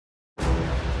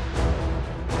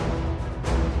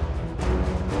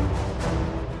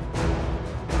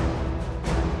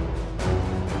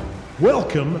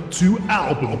Welcome to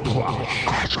Album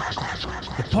Clash,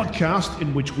 the podcast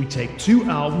in which we take two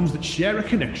albums that share a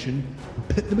connection and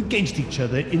pit them against each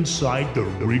other inside the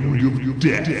ring of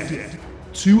death.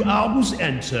 Two albums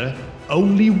enter,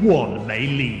 only one may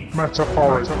leave.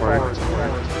 Metaphorically.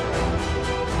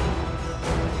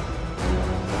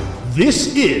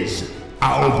 This is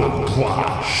Album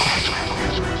Clash.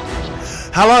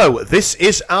 Hello, this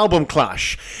is Album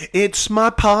Clash. It's my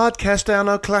podcast and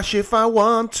I'll clash if I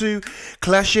want to.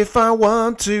 Clash if I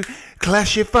want to.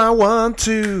 Clash if I want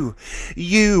to.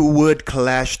 You would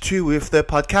clash too if the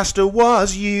podcaster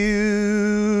was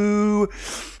you.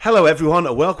 Hello everyone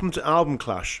and welcome to Album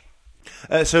Clash.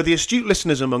 So the astute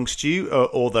listeners amongst you,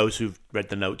 or those who've read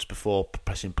the notes before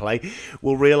pressing play,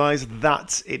 will realise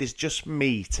that it is just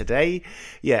me today.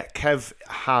 Yeah, Kev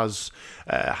has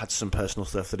had some personal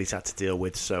stuff that he's had to deal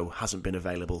with, so hasn't been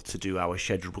available to do our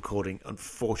scheduled recording,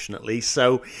 unfortunately.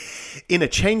 So in a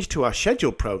change to our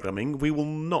scheduled programming, we will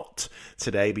not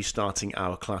today be starting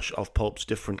our Clash of Pulps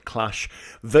Different Clash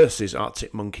versus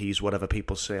Arctic Monkeys, whatever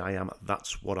people say I am,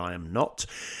 that's what I am not.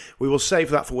 We will save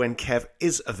that for when Kev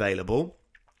is available.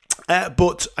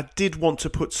 But I did want to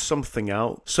put something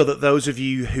out so that those of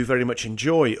you who very much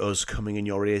enjoy us coming in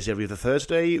your ears every other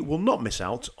Thursday will not miss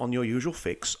out on your usual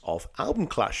fix of Album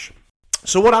Clash.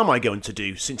 So what am I going to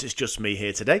do, since it's just me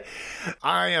here today?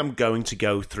 I am going to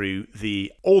go through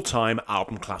the all-time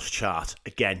Album Clash chart.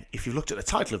 Again, if you've looked at the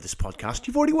title of this podcast,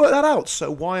 you've already worked that out,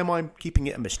 so why am I keeping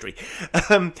it a mystery?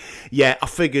 I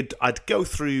figured I'd go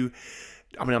through...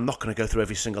 I mean, I'm not going to go through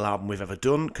every single album we've ever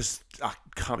done because I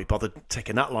can't be bothered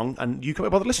taking that long and you can't be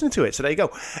bothered listening to it, so there you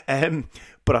go.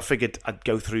 But I figured I'd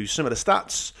go through some of the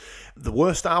stats, the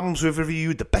worst albums we've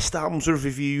reviewed, the best albums we've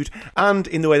reviewed, and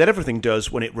in the way that everything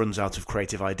does when it runs out of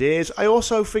creative ideas, I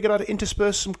also figured I'd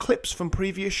intersperse some clips from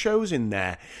previous shows in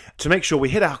there to make sure we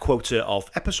hit our quota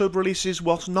of episode releases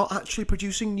whilst not actually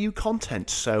producing new content.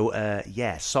 So,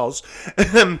 soz.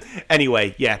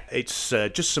 Anyway, it's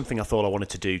just something I thought I wanted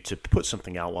to do to put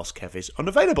something out whilst Kev is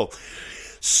unavailable.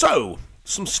 So,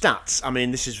 some stats. I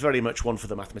mean, this is very much one for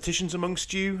the mathematicians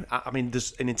amongst you. I mean,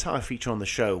 there's an entire feature on the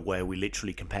show where we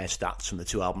literally compare stats from the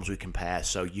two albums we compare,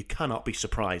 so you cannot be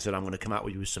surprised that I'm going to come out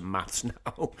with you with some maths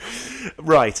now.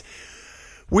 Right.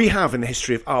 We have, in the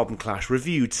history of Album Clash,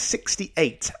 reviewed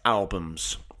 68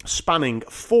 albums, spanning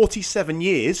 47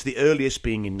 years, the earliest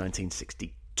being in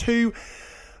 1962,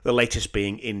 the latest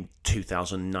being in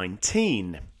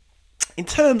 2019. In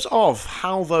terms of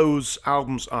how those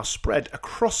albums are spread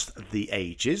across the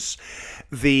ages,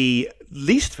 the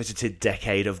least visited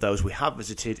decade of those we have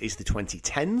visited is the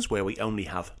 2010s, where we only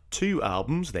have two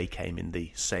albums. They came in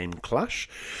the same clash.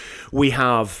 We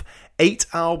have 8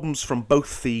 albums from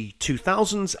both the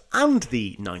 2000s and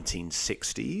the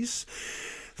 1960s.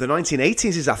 The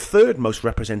 1980s is our third most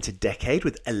represented decade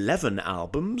with 11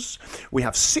 albums. We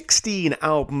have 16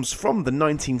 albums from the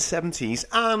 1970s,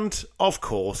 and of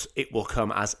course, it will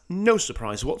come as no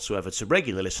surprise whatsoever to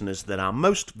regular listeners that our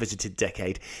most visited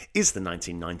decade is the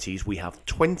 1990s. We have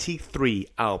 23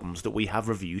 albums that we have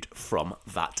reviewed from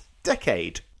that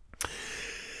decade.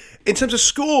 In terms of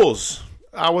scores,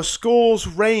 our scores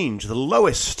range. The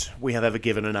lowest we have ever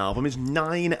given an album is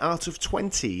 9 out of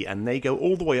 20, and they go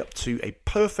all the way up to a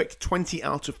perfect 20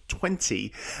 out of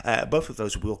 20. Both of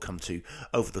those we'll come to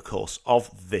over the course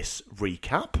of this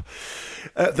recap.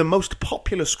 The most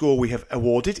popular score we have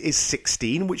awarded is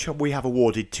 16, which we have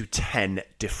awarded to 10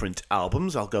 different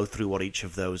albums. I'll go through what each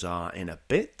of those are in a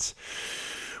bit.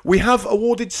 We have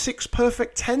awarded 6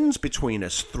 perfect 10s between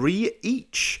us, 3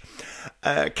 each.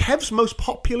 Kev's most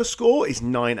popular score is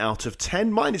 9 out of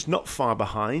 10. Mine is not far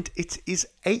behind. It is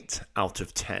 8 out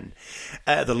of 10.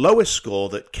 The lowest score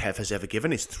that Kev has ever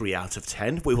given is 3 out of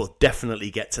 10. We will definitely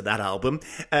get to that album.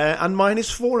 And mine is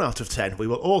 4 out of 10. We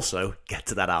will also get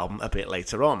to that album a bit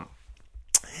later on.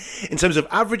 In terms of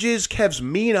averages, Kev's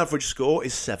mean average score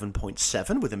is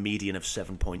 7.7 with a median of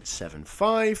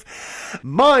 7.75.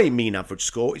 My mean average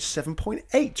score is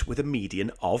 7.8 with a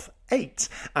median of 8.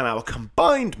 And our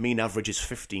combined mean average is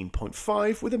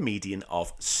 15.5 with a median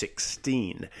of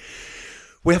 16.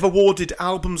 We have awarded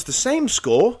albums the same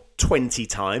score 20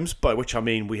 times, by which I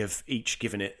mean we have each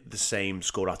given it the same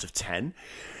score out of 10.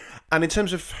 And in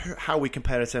terms of how we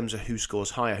compare in terms of who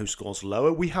scores higher, who scores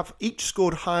lower, we have each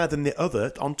scored higher than the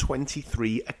other on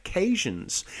 23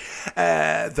 occasions.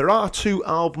 There are 2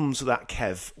 albums that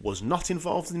Kev was not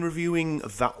involved in reviewing.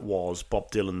 That was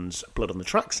Bob Dylan's Blood on the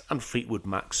Tracks and Fleetwood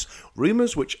Mac's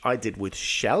Rumours, which I did with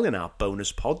Shell in our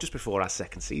bonus pod just before our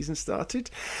second season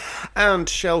started. And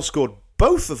Shell scored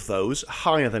both of those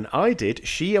higher than I did.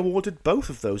 She awarded both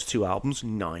of those 2 albums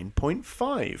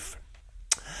 9.5.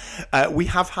 We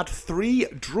have had 3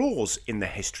 draws in the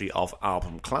history of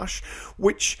Album Clash,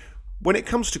 which, when it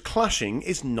comes to clashing,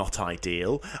 is not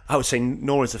ideal. I would say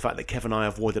nor is the fact that Kevin and I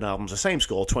have awarded albums the same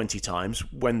score 20 times,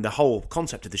 when the whole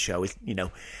concept of the show is,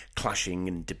 clashing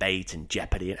and debate and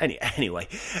jeopardy. Anyway,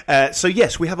 so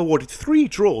yes, we have awarded 3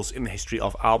 draws in the history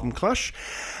of Album Clash.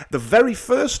 The very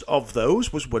first of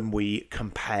those was when we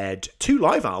compared 2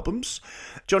 live albums,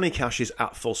 Johnny Cash's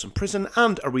At Folsom Prison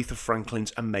and Aretha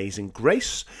Franklin's Amazing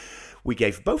Grace. We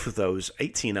gave both of those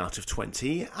 18 out of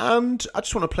 20, and I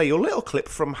just want to play you a little clip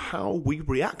from how we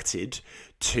reacted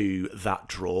to that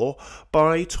draw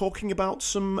by talking about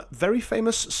some very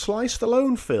famous Sly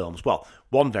Stallone films. Well,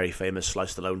 one very famous Sly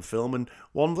Stallone film and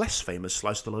one less famous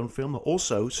Sly Stallone film that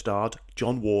also starred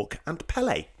John Walk and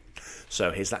Pele. So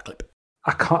here's that clip.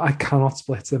 I cannot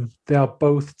split them. They are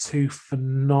both 2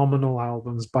 phenomenal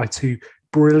albums by 2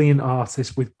 brilliant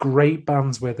artists with great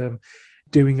bands with them,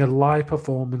 doing a live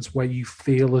performance where you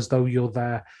feel as though you're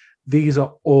there. These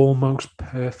are almost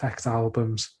perfect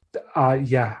albums. I'm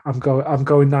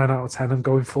going 9 out of 10. I'm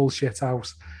going full shit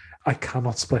house. I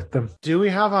cannot split them. Do we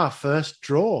have our first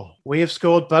draw? We have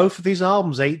scored both of these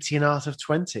albums 18 out of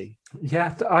 20.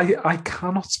 Yeah, I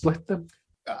cannot split them.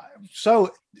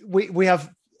 So we have,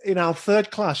 in our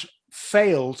third clash,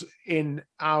 failed in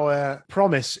our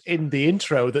promise in the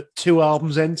intro that 2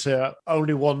 albums enter,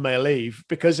 only one may leave,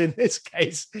 because in this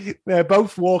case, they're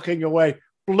both walking away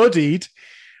bloodied,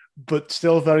 but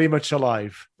still very much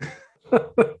alive.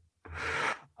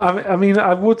 I mean,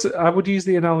 I would use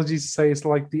the analogy to say it's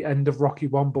like the end of Rocky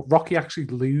 1, but Rocky actually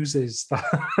loses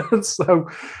that.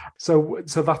 so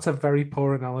that's a very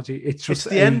poor analogy. It's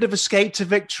the end of Escape to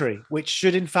Victory, which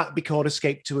should in fact be called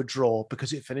Escape to a Draw,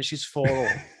 because it finishes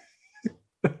 4-4.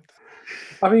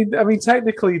 I mean,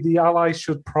 technically, the Allies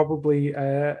should probably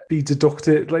be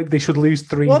deducted. Like, they should lose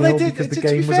 3-0. Well, they did. Because the to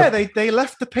game be fair, they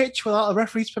left the pitch without the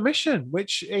referee's permission,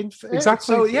 which exactly.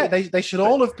 So yeah, they should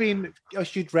all have been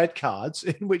issued red cards.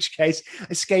 In which case,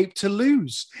 escape to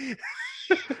lose.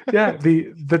 Yeah,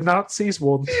 the Nazis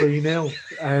won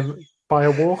 3-0 by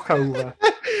a walkover.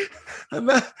 And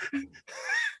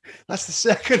that's the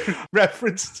second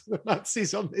reference to the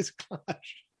Nazis on this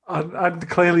clash. And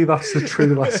clearly that's the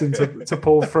true lesson to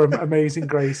pull from Amazing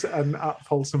Grace and At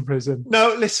Folsom Prison.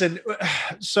 No, listen.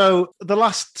 So the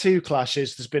last 2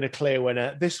 clashes, there's been a clear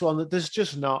winner. This one, there's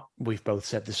just not. We've both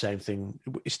said the same thing.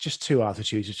 It's just 2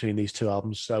 attitudes between these 2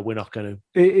 albums, so we're not going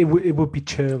to. It would be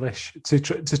churlish to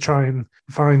try and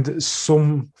find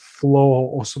some flaw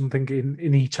or something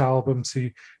in each album to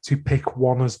pick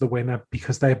one as the winner,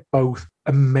 because they're both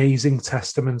amazing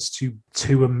testaments to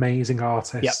 2 amazing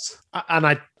artists. Yeah, and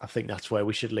I think that's where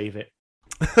we should leave it.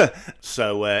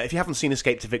 So if you haven't seen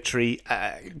Escape to Victory,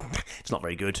 it's not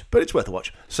very good, but it's worth a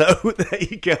watch. So there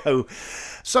you go.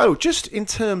 So just in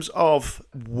terms of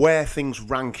where things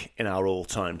rank in our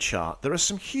all-time chart, there are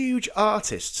some huge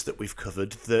artists that we've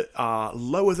covered that are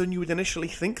lower than you would initially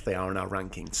think they are in our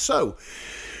ranking. So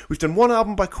we've done 1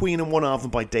 album by Queen and 1 album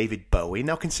by David Bowie.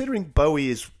 Now, considering Bowie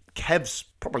is Kev's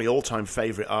probably all-time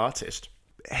favourite artist,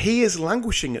 he is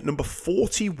languishing at number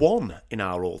 41 in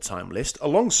our all-time list,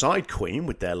 alongside Queen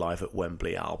with their Live at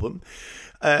Wembley album.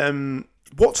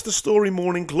 What's the Story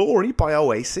Morning Glory by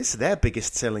Oasis, their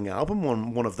biggest-selling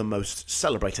album, one of the most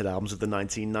celebrated albums of the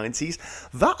 1990s.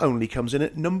 That only comes in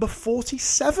at number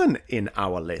 47 in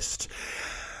our list.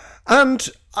 And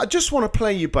I just want to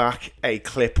play you back a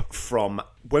clip from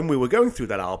when we were going through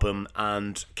that album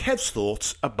and Kev's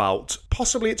thoughts about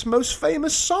possibly its most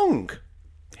famous song.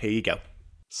 Here you go.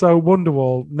 So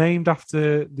Wonderwall, named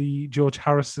after the George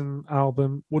Harrison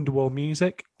album Wonderwall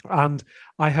Music, and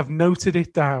I have noted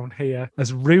it down here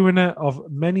as ruiner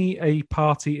of many a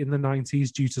party in the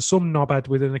 90s due to some knobhead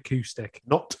with an acoustic.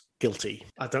 Not guilty.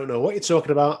 I don't know what you're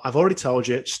talking about. I've already told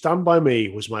you, Stand By Me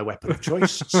was my weapon of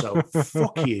choice, so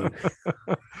fuck you.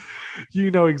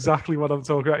 You know exactly what I'm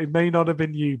talking about. It may not have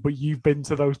been you, but you've been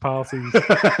to those parties.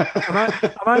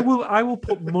 and I will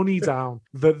put money down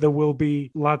that there will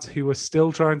be lads who are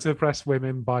still trying to impress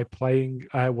women by playing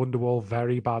Wonderwall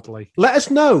very badly. Let us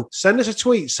know. Send us a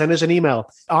tweet. Send us an email.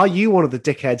 Are you one of the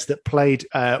dickheads that played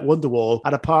Wonderwall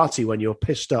at a party when you were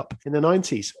pissed up in the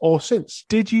 90s or since?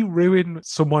 Did you ruin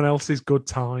someone else's good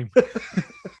time?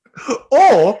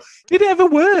 Or did it ever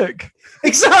work?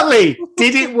 Exactly.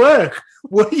 Did it work?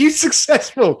 Were you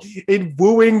successful in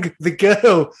wooing the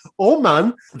girl or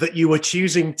man that you were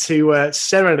choosing to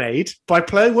serenade by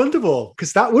playing Wonderwall?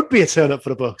 Because that would be a turn up for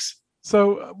the books.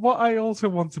 So what I also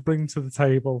want to bring to the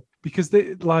table, because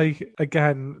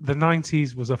again, the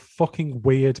 90s was a fucking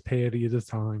weird period of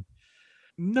time.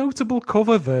 Notable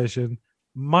cover version,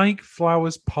 Mike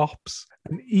Flowers Pops,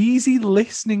 An easy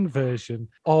listening version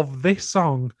of this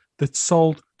song that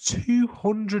sold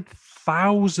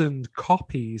 200,000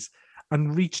 copies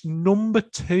and reached number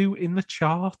 2 in the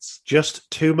charts.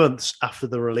 Just 2 months after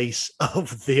the release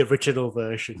of the original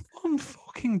version.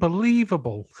 Unfucking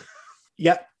believable.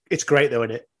 Yeah, it's great though,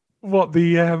 isn't it? What,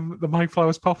 the Mike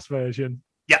Flowers Pops version?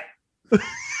 Yeah.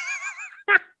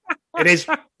 It is.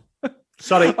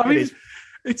 Sorry, I mean, it is.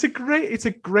 It's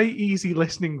a great easy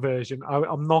listening version.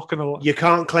 I'm not gonna. You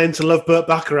can't claim to love Burt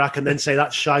Bacharach and then say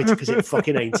that's shite because it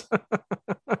fucking ain't.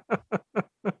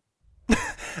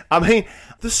 I mean,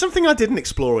 there's something I didn't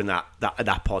explore in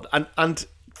that pod, and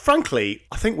frankly,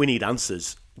 I think we need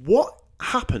answers. What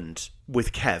happened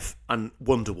with Kev and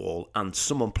Wonderwall and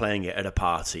someone playing it at a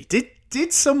party?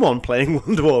 Did someone playing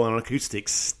Wonderwall on acoustic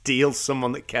steal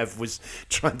someone that Kev was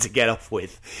trying to get off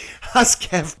with? Has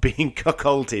Kev been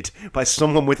cuckolded by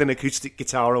someone with an acoustic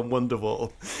guitar on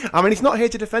Wonderwall? I mean, he's not here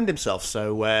to defend himself,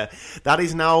 so that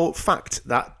is now fact.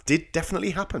 That did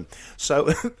definitely happen.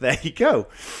 So there you go.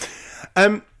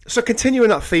 So continuing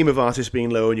that theme of artists being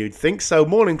lower than you'd think, so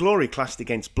Morning Glory clashed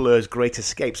against Blur's Great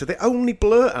Escape. So the only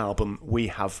Blur album we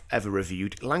have ever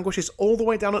reviewed languishes all the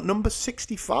way down at number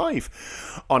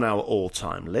 65 on our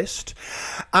all-time list.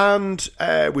 And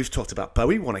we've talked about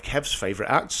Bowie, one of Kev's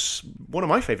favourite acts. One of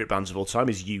my favourite bands of all time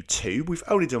is U2. We've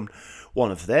only done one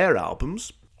of their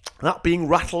albums, that being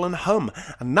Rattle and Hum,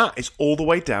 and that is all the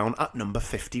way down at number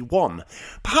 51.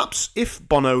 Perhaps if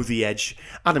Bono, The Edge,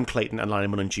 Adam Clayton and Larry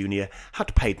Mullen Jr.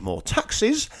 had paid more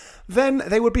taxes, then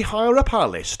they would be higher up our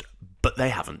list, but they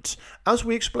haven't, as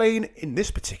we explain in this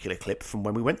particular clip from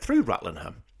when we went through Rattle and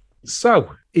Hum.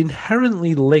 So,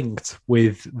 inherently linked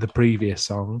with the previous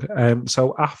song,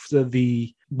 so after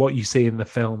what you see in the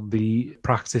film, the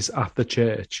practice at the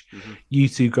church, you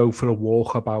two go for a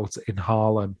walkabout in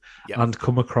Harlem and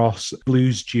come across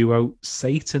blues duo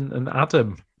Satan and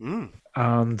Adam.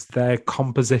 And their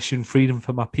composition, Freedom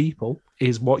for My People,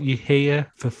 is what you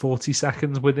hear for 40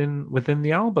 seconds within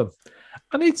the album.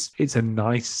 And it's a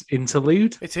nice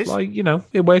interlude. It is. Like,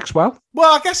 it works well.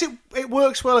 Well, I guess it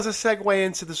works well as a segue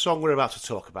into the song we're about to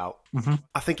talk about.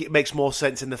 I think it makes more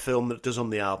sense in the film than it does on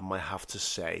the album, I have to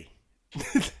say.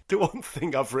 The one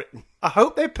thing I've written. I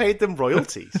hope they paid them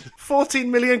royalties. 14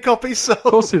 million copies sold.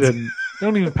 Of course they didn't. They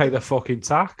don't even pay their fucking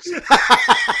tax.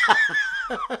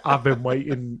 I've been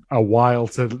waiting a while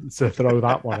to throw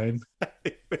that one in.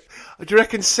 Do you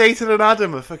reckon Satan and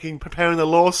Adam are fucking preparing a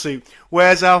lawsuit?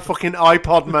 Where's our fucking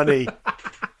iPod money?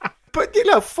 But,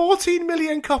 14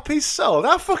 million copies sold.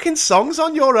 Our fucking song's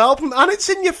on your album and it's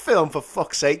in your film, for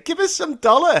fuck's sake. Give us some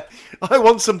dollar. I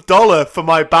want some dollar for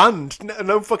my band.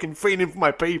 No fucking freedom for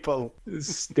my people.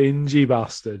 Stingy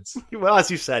bastards. Well, as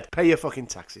you said, pay your fucking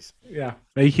taxes. Yeah.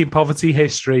 Making poverty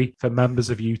history for members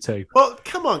of U2. Well,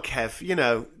 come on, Kev.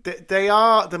 They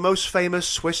are the most famous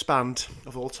Swiss band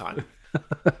of all time.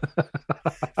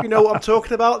 If you know what I'm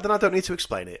talking about, then I don't need to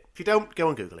explain it. If you don't, go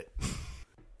and Google it.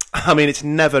 I mean, it's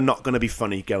never not going to be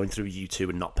funny going through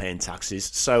U2 and not paying taxes,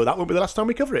 so that won't be the last time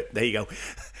we cover it. There you go.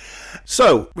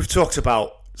 So, we've talked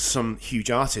about some huge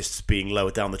artists being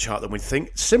lower down the chart than we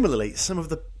think. Similarly, some of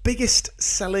the biggest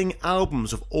selling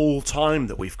albums of all time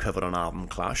that we've covered on Album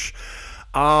Clash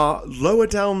are lower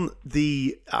down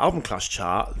the Album Clash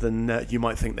chart than you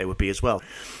might think they would be as well.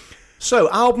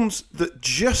 So, albums that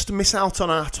just miss out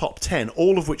on our top 10,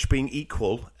 all of which being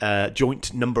equal,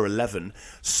 joint number 11,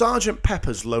 Sgt.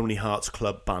 Pepper's Lonely Hearts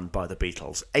Club Band by the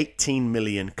Beatles, 18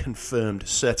 million confirmed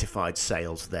certified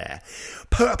sales there.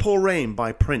 Purple Rain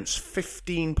by Prince,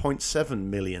 15.7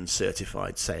 million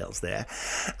certified sales there.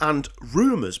 And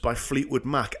Rumours by Fleetwood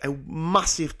Mac, a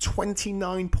massive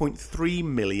 29.3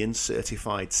 million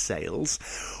certified sales.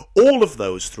 All of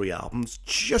those three albums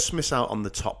just miss out on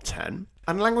the top 10.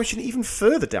 And languishing even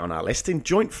further down our list in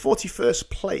joint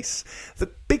 41st place, the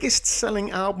biggest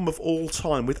selling album of all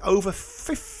time with over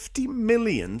 50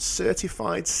 million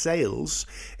certified sales,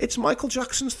 it's Michael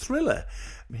Jackson's Thriller.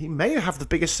 He may have the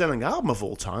biggest selling album of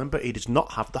all time, but he does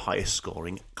not have the highest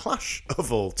scoring Clash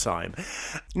of all time.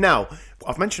 Now,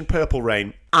 I've mentioned Purple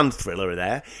Rain and Thriller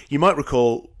there. You might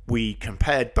recall we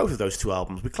compared both of those two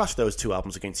albums. We clashed those two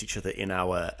albums against each other in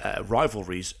our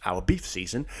rivalries, our beef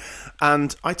season,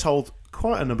 and I told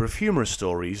quite a number of humorous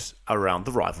stories around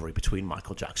the rivalry between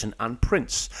Michael Jackson and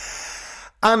Prince.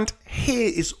 And here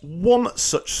is one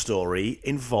such story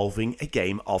involving a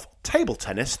game of table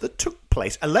tennis that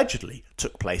allegedly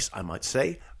took place, I might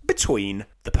say, between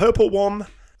the Purple One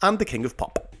and the King of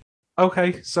Pop.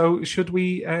 Okay, so should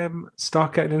we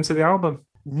start getting into the album?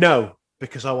 No,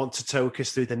 because I want to talk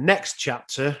us through the next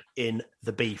chapter in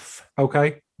the beef.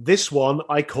 Okay. This one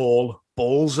I call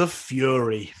Balls of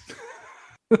Fury.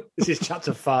 This is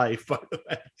chapter 5, by the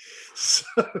way. So,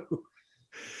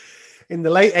 in the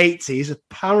late 80s,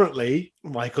 apparently,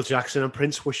 Michael Jackson and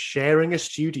Prince were sharing a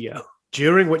studio,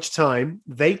 during which time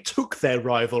they took their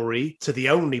rivalry to the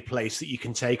only place that you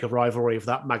can take a rivalry of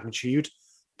that magnitude,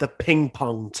 the ping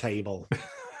pong table.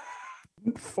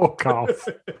 Fuck off.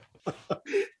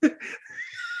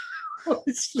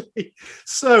 Honestly.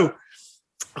 So,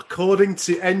 according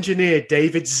to engineer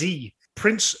David Z,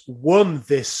 Prince won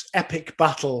this epic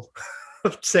battle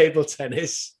of table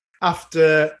tennis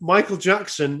after Michael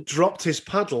Jackson dropped his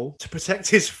paddle to protect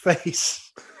his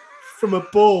face from a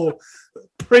ball that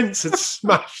Prince had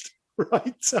smashed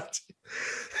right at him.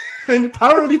 And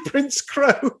apparently Prince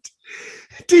crowed.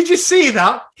 Did you see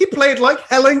that? He played like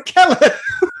Helen Keller.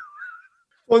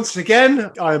 Once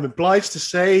again, I am obliged to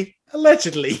say,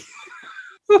 allegedly.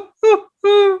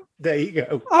 There you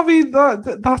go. I mean,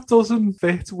 that doesn't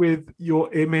fit with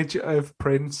your image of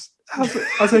Prince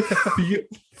as a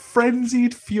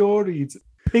frenzied, furied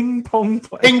ping pong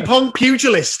player. Ping pong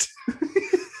pugilist.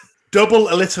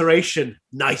 Double alliteration.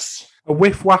 Nice. A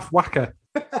whiff waff whacker.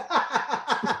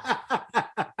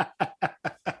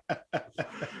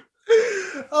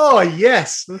 Oh,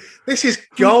 yes. This is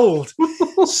gold.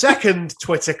 Second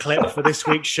Twitter clip for this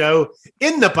week's show.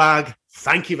 In the bag.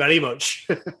 Thank you very much.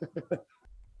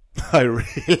 I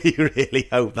really, really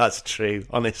hope that's true.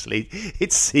 Honestly,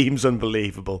 it seems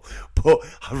unbelievable, but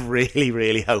I really,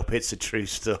 really hope it's a true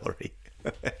story.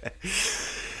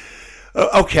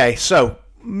 Okay, so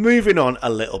moving on a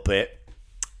little bit.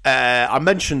 I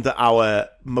mentioned that our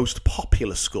most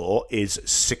popular score is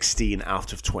 16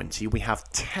 out of 20. We have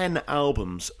 10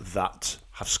 albums that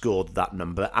have scored that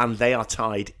number, and they are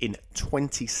tied in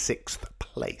 26th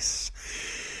place.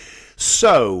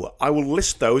 So I will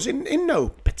list those in no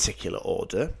particular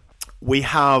order. We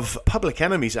have Public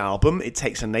Enemy's album, It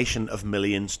Takes a Nation of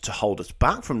Millions to Hold Us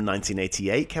Back, from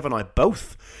 1988. Kev and I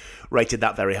both rated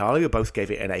that very highly. We both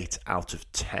gave it an 8 out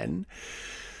of 10.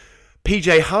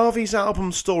 PJ Harvey's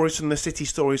album, Stories from the City,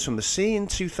 Stories from the Sea, in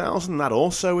 2000. That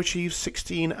also achieved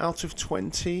 16 out of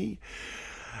 20.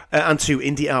 And 2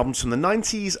 indie albums from the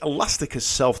 90s, Elastica's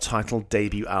self-titled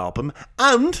debut album,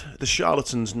 and The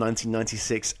Charlatans'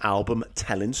 1996 album,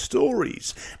 Telling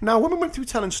Stories. Now, when we went through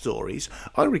Telling Stories,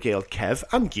 I regaled Kev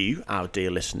and you, our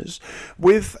dear listeners,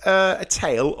 with a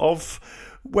tale of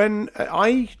when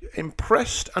I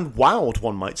impressed and wowed,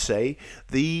 one might say,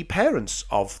 the parents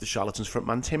of the Charlatans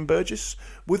frontman Tim Burgess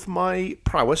with my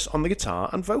prowess on the guitar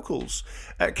and vocals.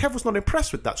 Kev was not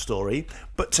impressed with that story,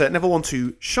 but never want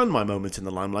to shun my moment in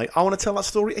the limelight. I want to tell that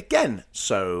story again.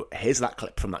 So here's that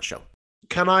clip from that show.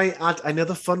 Can I add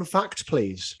another fun fact,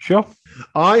 please? Sure.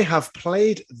 I have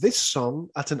played this song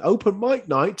at an open mic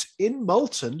night in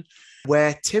Malton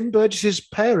where Tim Burgess's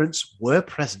parents were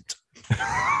present.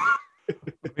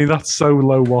 I mean, that's so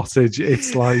low wattage.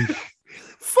 It's like...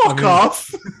 Fuck off!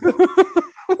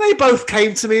 They both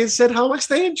came to me and said how much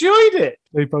they enjoyed it.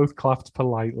 They both clapped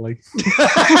politely.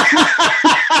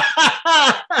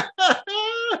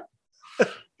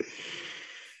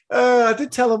 I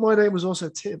did tell them my name was also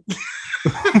Tim.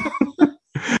 I'm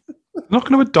not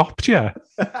going to adopt you.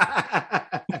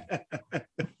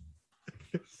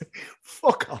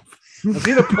 Fuck off. Have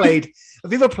you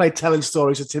ever played Telling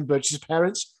Stories with Tim Burgess's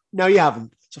parents? No, you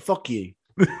haven't. So fuck you.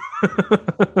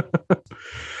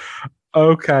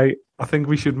 Okay, I think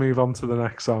we should move on to the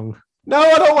next song. No,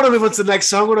 I don't want to move on to the next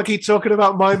song. I want to keep talking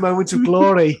about my moment of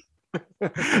glory.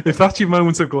 If that's your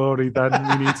moment of glory, then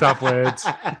we need to have words.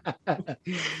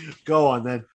 Go on,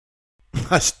 then.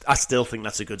 I still think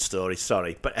that's a good story,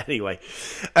 sorry. But anyway,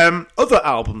 other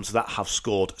albums that have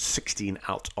scored 16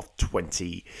 out of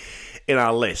 20 in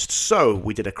our list. So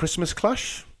we did A Christmas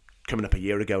Clash, coming up a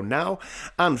year ago now,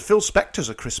 and Phil Spector's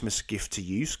A Christmas Gift to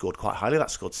You scored quite highly.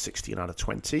 That scored 16 out of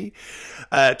 20.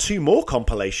 2 more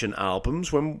compilation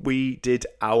albums when we did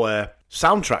our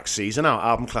soundtrack season, our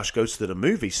Album Clash Goes to the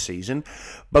Movies season.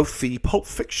 Both the Pulp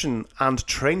Fiction and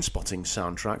Trainspotting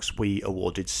soundtracks we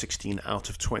awarded 16 out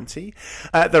of 20.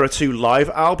 There are 2 live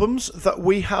albums that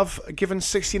we have given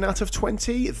 16 out of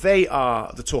 20. They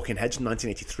are the Talking Heads'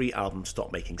 1983 album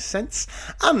Stop Making Sense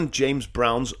and James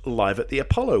Brown's Live at the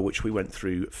Apollo, which we went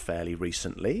through fairly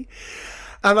recently.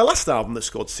 And the last album that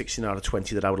scored 16 out of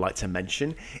 20 that I would like to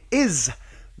mention is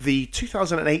the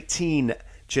 2018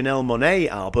 Janelle Monáe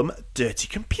album, Dirty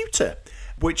Computer,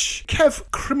 which Kev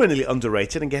criminally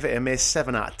underrated and gave it a mere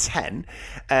 7 out of 10,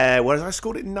 whereas I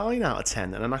scored it 9 out of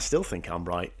 10, and I still think I'm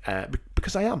right,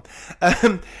 because I am.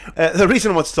 The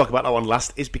reason I want to talk about that one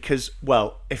last is because,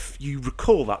 well, if you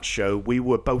recall that show, we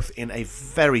were both in a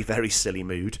very, very silly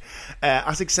mood,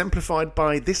 as exemplified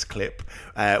by this clip,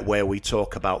 where we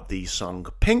talk about the song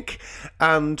Pink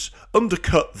and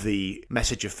undercut the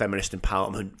message of feminist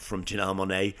empowerment from Janelle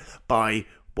Monáe by,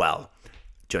 well,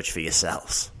 judge for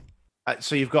yourselves.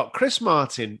 So you've got Chris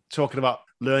Martin talking about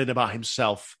learning about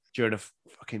himself during a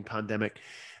fucking pandemic,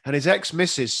 and his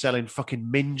ex-missus selling fucking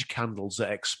minge candles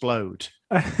that explode.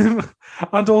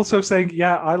 And also saying,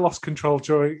 yeah, I lost control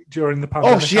during the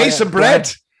pandemic. Oh, she ate some bread.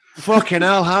 Fucking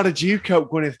hell, how did you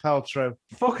cope, Gwyneth Paltrow?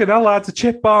 Fucking hell, I had to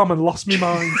chip balm and lost my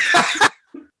mind.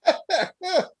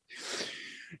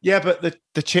 Yeah, but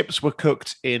the chips were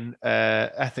cooked in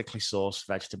ethically sourced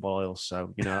vegetable oil,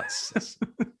 so, you know, that's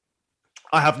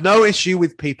I have no issue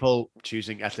with people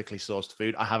choosing ethically sourced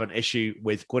food. I have an issue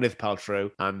with Gwyneth Paltrow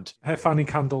and her fanny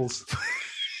candles.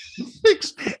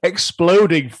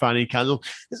 Exploding fanny candles.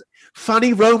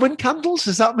 Fanny Roman candles?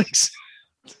 Does that make sense?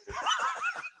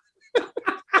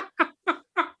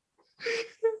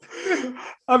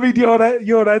 I mean,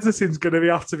 your editing's going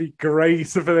to have to be great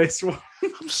for this one.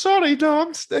 I'm sorry,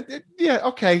 no. Yeah,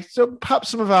 okay. So perhaps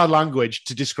some of our language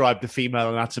to describe the female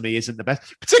anatomy isn't the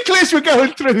best, particularly as we're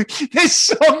going through this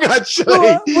song, actually.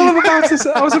 Well,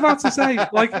 I was about to say,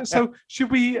 like, so should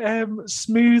we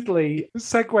smoothly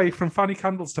segue from fanny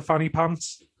candles to fanny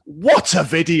pants? What a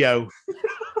video.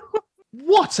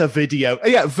 What a video.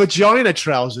 Yeah, vagina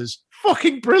trousers.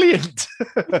 Fucking brilliant.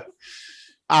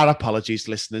 Our apologies,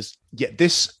 listeners. Yet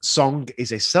this song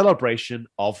is a celebration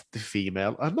of the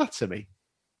female anatomy.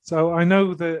 So I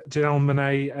know that Janelle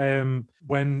Monáe,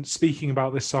 when speaking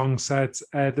about this song, said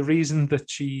the reason that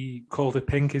she called it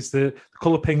pink is the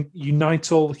colour pink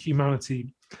unites all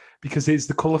humanity because it's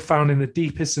the colour found in the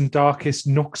deepest and darkest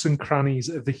nooks and crannies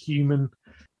of the humans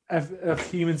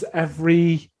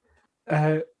every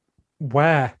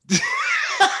where.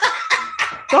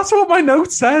 That's what my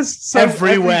note says. So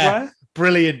everywhere.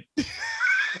 Brilliant.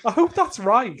 I hope that's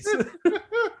right.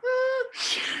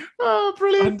 Oh,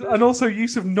 brilliant. And also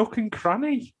use of nook and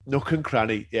cranny. Nook and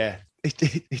cranny, yeah.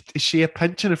 Is she a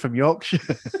pensioner from Yorkshire?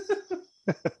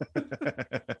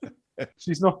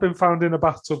 She's not been found in a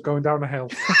bathtub going down a hill.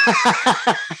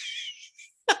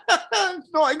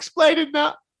 Not explaining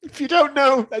that. If you don't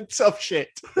know, then tough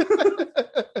shit.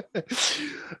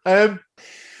 The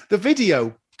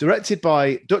video, directed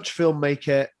by Dutch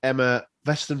filmmaker Emma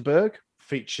Westenberg,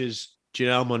 features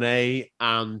Janelle Monáe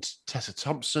and Tessa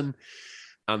Thompson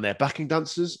and their backing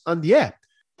dancers. And yeah,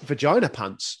 vagina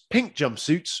pants, pink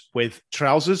jumpsuits with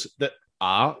trousers that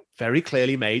are very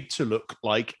clearly made to look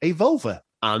like a vulva.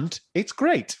 And it's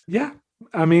great. Yeah.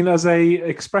 I mean, as a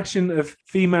expression of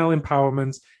female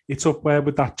empowerment, it's up there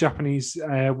with that Japanese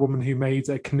woman who made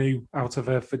a canoe out of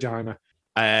her vagina.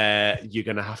 You're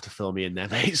going to have to fill me in there,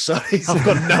 mate. Sorry, I've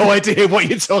got no idea what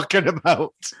you're talking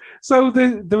about. So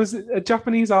there was a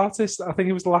Japanese artist, I think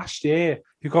it was last year,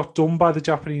 who got done by the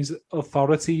Japanese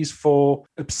authorities for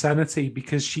obscenity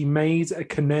because she made a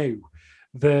canoe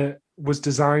that was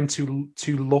designed to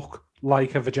look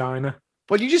like a vagina.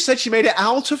 Well, you just said she made it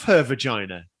out of her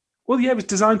vagina. Well, yeah, it was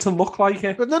designed to look like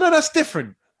it. But no, that's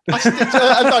different. No,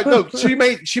 she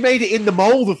made it in the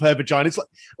mold of her vagina. It's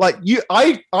like you.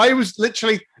 I was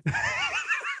literally.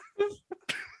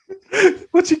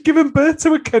 Was she giving birth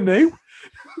to a canoe?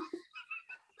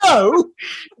 No,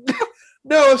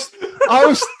 I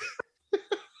was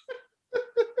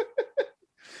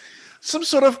some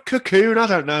sort of cocoon. I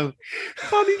don't know.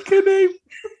 Funny canoe.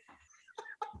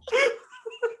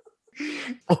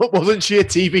 Wasn't she a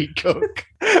TV cook?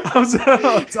 I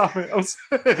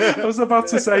was about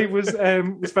to say was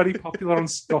very popular on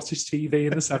Scottish TV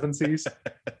in the 70s.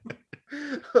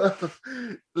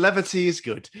 Levity is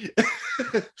good.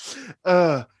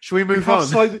 Shall we move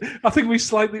on? I think we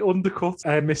slightly undercut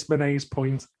Miss Monáe's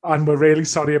point, and we're really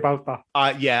sorry about that.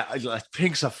 Yeah,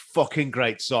 Pink's a fucking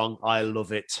great song. I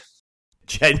love it.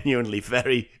 Genuinely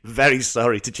very, very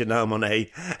sorry to Janelle Monáe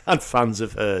and fans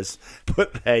of hers.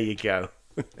 But there you go.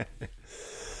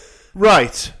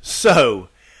 Right, so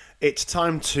it's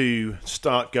time to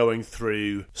start going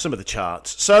through some of the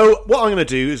charts. So what I'm going to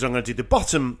do is I'm going to do the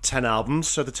bottom 10 albums,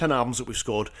 so the 10 albums that we've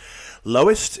scored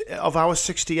lowest of our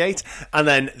 68, and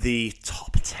then the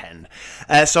top 10.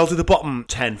 So I'll do the bottom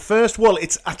 10 first. Well,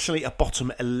 it's actually a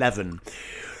bottom 11.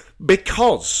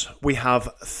 Because we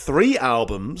have 3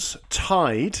 albums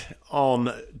tied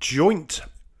on joint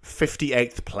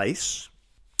 58th place,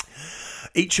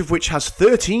 each of which has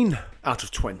 13 out of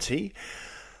 20,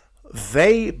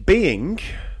 they being,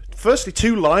 firstly,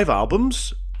 2 live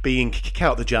albums, being Kick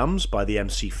Out the Jams by the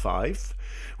MC5,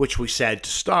 which we said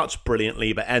starts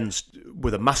brilliantly but ends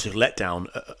with a massive letdown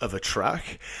of a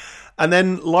track. And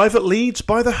then Live at Leeds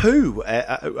by The Who,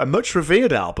 a much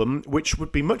revered album, which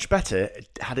would be much better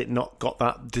had it not got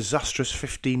that disastrous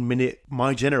 15-minute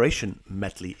My Generation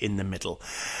medley in the middle.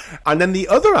 And then the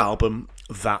other album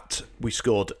that we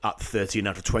scored at 13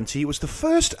 out of 20 was the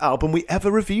first album we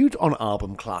ever reviewed on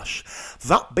Album Clash,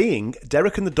 that being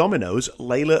Derek and the Dominos,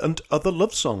 Layla and Other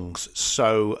Love Songs.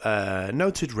 So,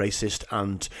 noted racist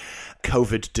and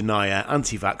COVID denier,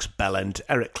 anti-vax bellend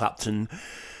Eric Clapton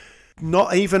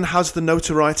not even has the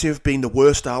notoriety of being the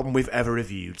worst album we've ever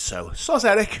reviewed, so soz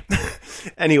Eric.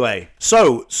 Anyway,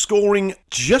 so scoring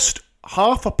just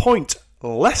half a point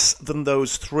less than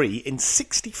those three, in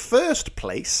 61st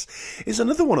place is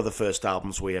another one of the first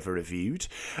albums we ever reviewed,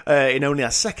 in only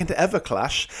our second ever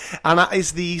clash, and that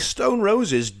is the Stone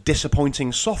Roses'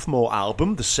 disappointing sophomore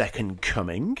album, The Second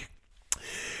Coming.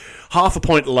 Half a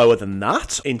point lower than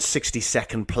that, in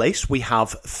 62nd place, we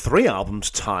have three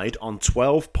albums tied on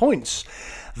 12 points.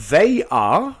 They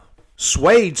are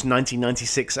Suede's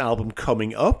 1996 album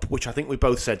Coming Up, which I think we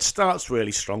both said starts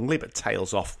really strongly but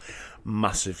tails off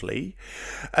massively.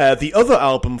 The other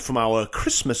album from our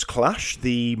Christmas clash,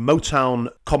 the Motown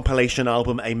compilation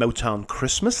album A Motown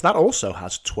Christmas, that also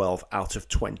has 12 out of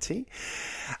 20.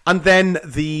 And then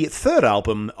the third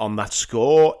album on that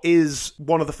score is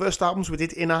one of the first albums we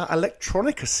did in our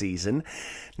Electronica season,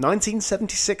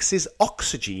 1976's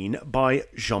Oxygen by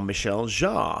Jean-Michel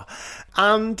Jarre.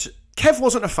 And Kev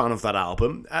wasn't a fan of that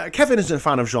album. Kevin isn't a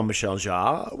fan of Jean-Michel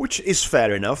Jarre, which is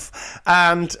fair enough.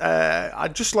 And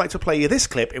I'd just like to play you this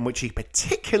clip in which he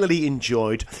particularly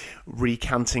enjoyed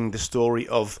recanting the story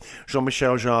of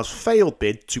Jean-Michel Jarre's failed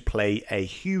bid to play a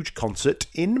huge concert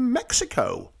in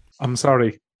Mexico. I'm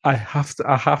sorry. I have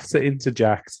to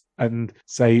interject and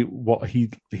say what he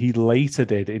later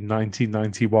did in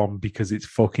 1991 because it's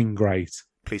fucking great.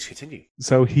 Please continue.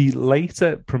 So he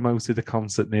later promoted a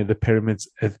concert near the pyramids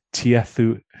of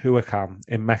Teotihuacan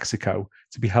in Mexico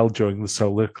to be held during the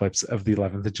solar eclipse of the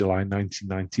 11th of July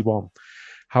 1991.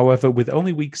 However, with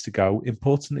only weeks to go,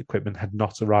 important equipment had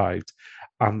not arrived,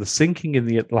 and the sinking in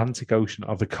the Atlantic Ocean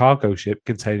of a cargo ship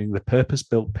containing the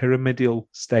purpose-built pyramidal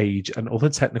stage and other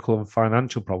technical and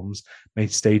financial problems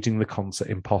made staging the concert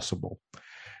impossible.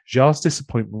 Jarre's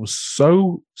disappointment was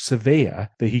so severe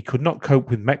that he could not cope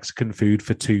with Mexican food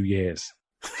for 2 years.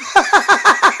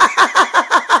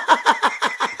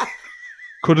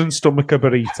 Couldn't stomach a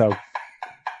burrito.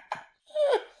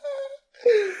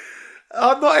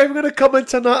 I'm not even going to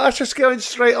comment on that. That's just going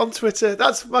straight on Twitter.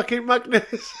 That's fucking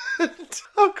magnificent.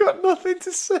 I've got nothing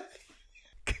to say.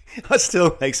 That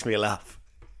still makes me laugh.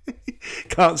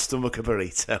 Can't stomach a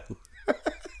burrito.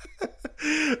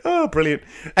 Oh, brilliant.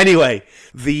 Anyway,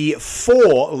 the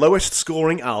four lowest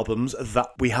scoring albums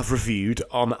that we have reviewed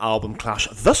on Album Clash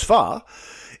thus far.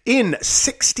 In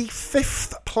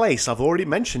 65th place, I've already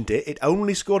mentioned it, it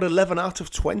only scored 11 out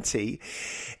of 20.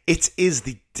 It is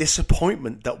The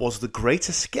Disappointment That Was the Great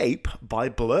Escape by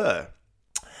Blur.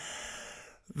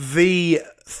 The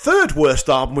third worst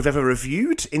album we've ever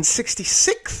reviewed, in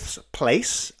 66th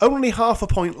place, only half a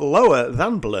point lower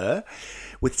than Blur,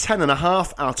 with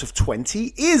 10.5 out of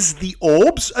 20, is The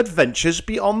Orb's Adventures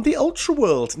Beyond the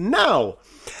Ultraworld. Now,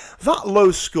 that low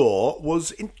score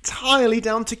was entirely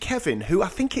down to Kevin, who I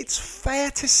think it's fair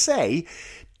to say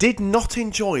did not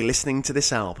enjoy listening to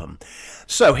this album.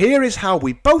 So here is how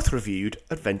we both reviewed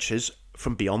Adventures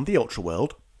from Beyond the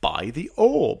Ultraworld by The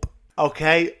Orb.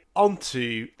 Okay, on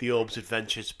to The Orb's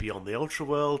Adventures Beyond the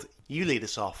Ultraworld. You lead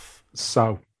us off.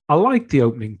 So, I like the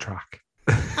opening track.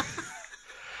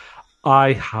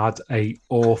 I had an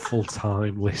awful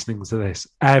time listening to this.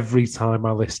 Every time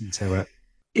I listened to it,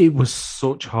 it was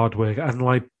such hard work. And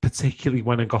like, particularly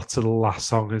when I got to the last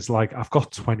song, it's like, I've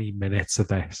got 20 minutes of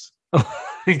this.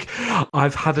 Like,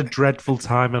 I've had a dreadful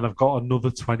time and I've got another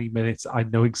 20 minutes. I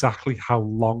know exactly how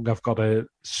long I've got to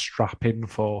strap in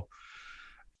for.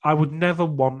 I would never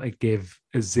want to give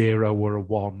a 0 or a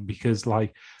 1 because,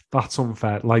 like, that's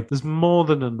unfair. Like, there's more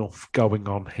than enough going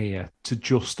on here to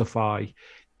justify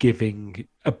giving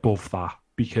above that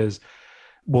because,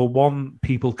 well, one,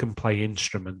 people can play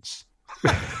instruments.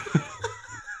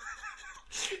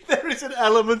 There is an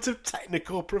element of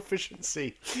technical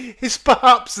proficiency. It's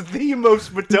perhaps the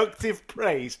most reductive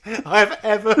praise I have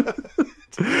ever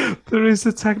heard. There is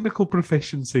a technical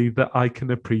proficiency that I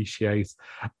can appreciate.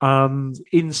 And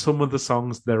in some of the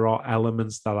songs, there are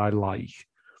elements that I like.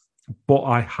 But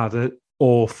I had an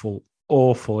awful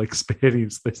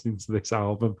experience listening to this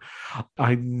album.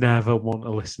 I never want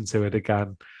to listen to it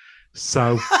again.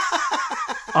 So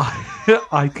I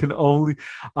I can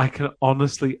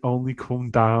honestly only come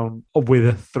down with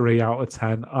a 3 out of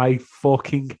 10. I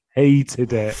fucking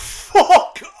hated it.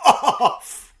 Fuck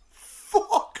off!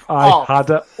 Fuck I off! had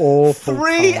an awful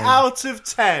 3 time. out of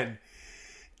 10.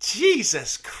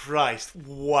 Jesus Christ.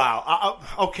 Wow.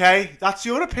 Okay, that's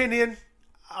your opinion.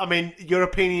 I mean, your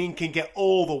opinion can get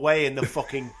all the way in the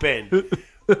fucking bin,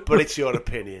 but it's your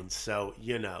opinion, so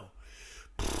you know.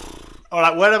 All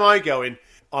right, where am I going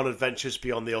on Adventures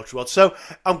Beyond the Ultra World? So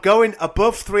I'm going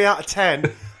above 3 out of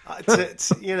 10.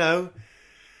 You know,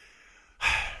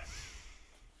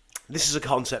 this is a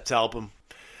concept album,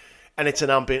 and it's an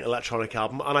ambient electronic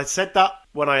album. And I said that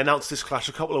when I announced this clash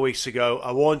a couple of weeks ago.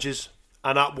 I warned you,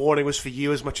 and that warning was for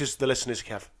you as much as the listeners,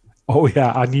 Kev. Oh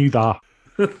yeah, I knew that.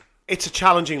 It's a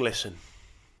challenging listen.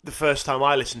 The first time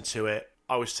I listened to it,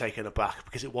 I was taken aback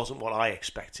because it wasn't what I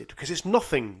expected. Because it's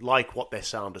nothing like what their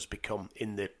sound has become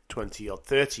in the 20 or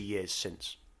 30 years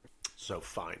since. So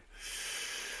fine.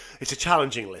 It's a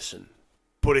challenging listen.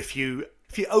 But if you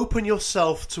open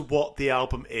yourself to what the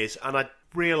album is, and I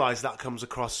realise that comes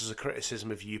across as a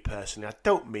criticism of you personally, I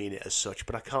don't mean it as such,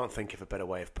 but I can't think of a better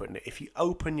way of putting it. If you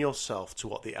open yourself to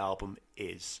what the album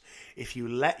is, if you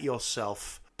let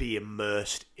yourself be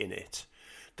immersed in it,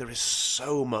 there is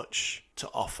so much to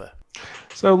offer.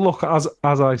 So look, as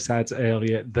I said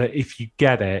earlier, that if you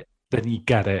get it, then you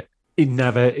get it. It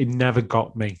never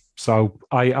got me. So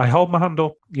I hold my hand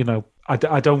up. You know,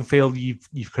 I don't feel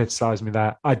you've criticised me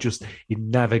there. It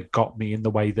never got me in the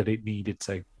way that it needed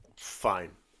to. Fine.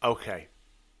 Okay.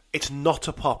 It's not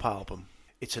a pop album.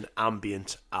 It's an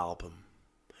ambient album.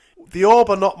 The Orb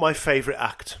are not my favourite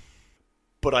act,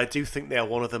 but I do think they are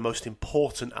one of the most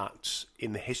important acts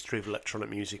in the history of electronic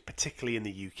music, particularly in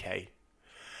the UK.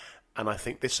 And I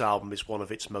think this album is one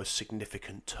of its most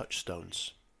significant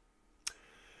touchstones.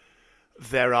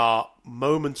 There are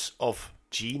moments of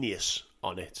genius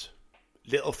on it.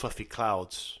 Little Fluffy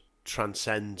Clouds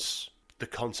transcends the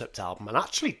concept album and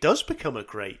actually does become a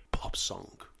great pop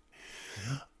song.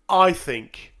 I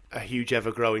think A Huge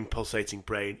Ever-Growing Pulsating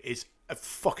Brain is a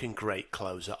fucking great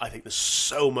closer. I think there's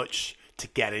so much to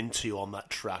get into on that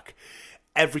track.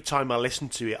 Every time I listen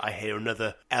to it, I hear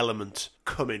another element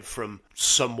coming from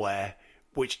somewhere,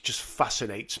 which just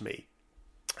fascinates me.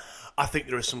 I think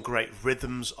there are some great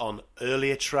rhythms on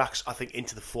earlier tracks. I think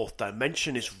Into the Fourth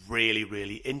Dimension is really,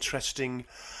 really interesting.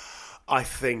 I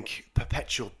think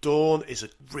Perpetual Dawn is a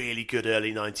really good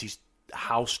early 90s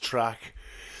house track.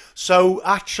 So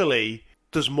actually,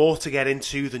 there's more to get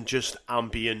into than just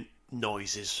ambient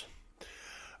noises.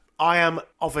 I am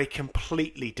of a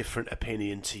completely different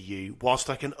opinion to you. Whilst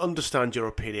I can understand your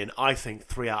opinion, I think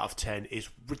 3 out of 10 is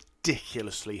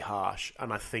ridiculously harsh,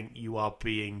 and I think you are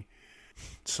being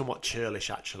somewhat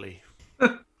churlish, actually.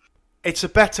 It's a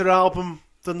better album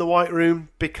than The White Room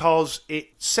because it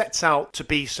sets out to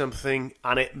be something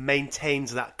and it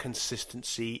maintains that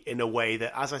consistency in a way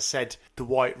that, as I said, The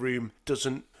White Room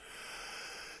doesn't.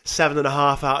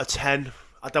 7.5 out of 10.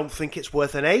 I don't think it's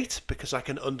worth an 8 because I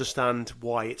can understand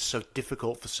why it's so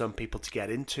difficult for some people to get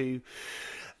into,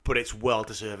 but it's well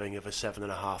deserving of a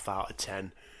 7.5 out of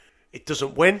 10. It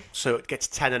doesn't win, so it gets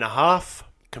 10.5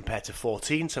 compared to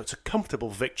 14, so it's a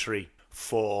comfortable victory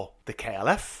for the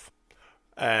KLF.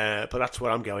 But that's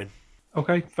where I'm going.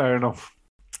 Okay, fair enough.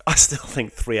 I still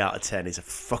think 3 out of 10 is a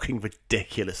fucking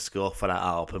ridiculous score for that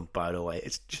album, by the way.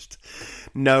 It's just...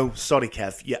 No, sorry,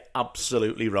 Kev. You're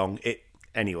absolutely wrong.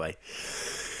 Anyway.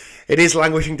 It is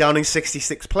languishing down in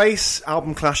 66th place.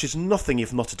 Album Clash is nothing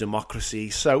if not a democracy,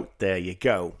 so there you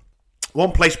go.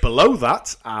 One place below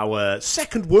that, our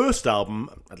second worst album,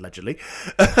 allegedly,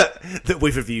 that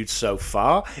we've reviewed so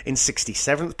far, in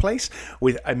 67th place,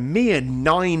 with a mere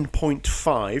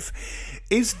 9.5,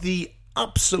 is the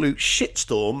absolute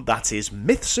shitstorm that is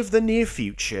Myths of the Near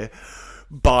Future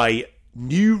by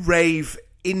new rave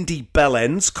indie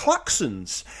bellends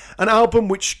Klaxons, an album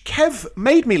which Kev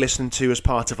made me listen to as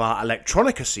part of our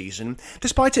Electronica season,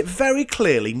 despite it very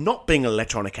clearly not being an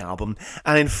electronic album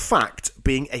and in fact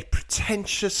being a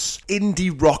pretentious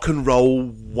indie rock and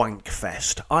roll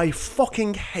wankfest. I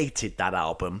fucking hated that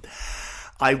album.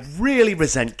 I really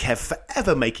resent Kev for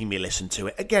ever making me listen to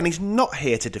it. Again, he's not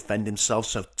here to defend himself,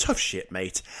 so tough shit,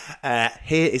 mate.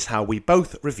 Here is how we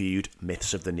both reviewed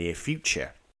Myths of the Near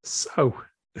Future. So,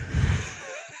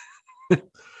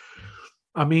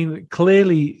 I mean,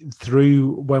 clearly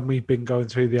through when we've been going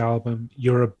through the album,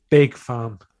 you're a big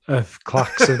fan of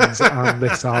Klaxons and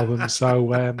this album,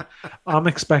 so I'm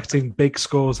expecting big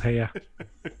scores here.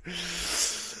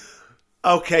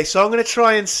 Okay, so I'm going to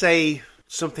try and say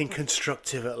something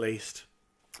constructive at least.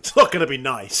 It's not going to be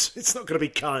nice. It's not going to be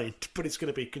kind, but it's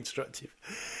going to be constructive.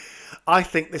 I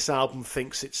think this album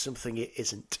thinks it's something it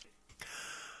isn't.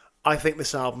 I think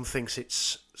this album thinks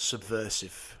it's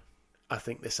subversive. I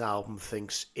think this album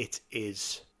thinks it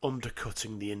is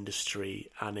undercutting the industry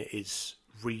and it is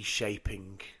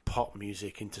reshaping pop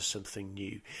music into something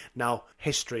new. Now,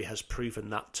 history has proven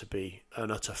that to be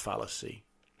an utter fallacy.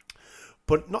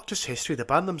 But not just history, the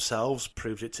band themselves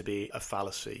proved it to be a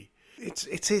fallacy.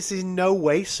 It is in no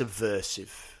way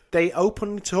subversive. They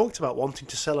openly talked about wanting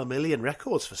to sell 1 million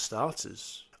records for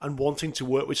starters and wanting to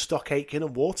work with Stock Aitken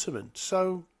and Waterman.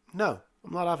 So, no,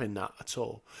 I'm not having that at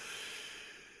all.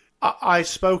 I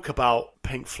spoke about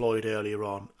Pink Floyd earlier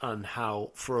on and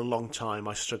how for a long time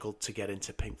I struggled to get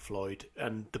into Pink Floyd,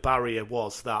 and the barrier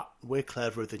was that we're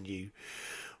cleverer than you.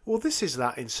 Well, this is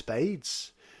that in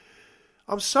spades.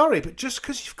 I'm sorry, but just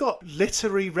because you've got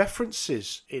literary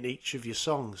references in each of your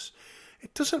songs,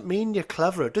 it doesn't mean you're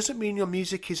clever. It doesn't mean your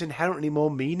music is inherently more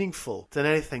meaningful than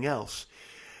anything else.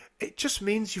 It just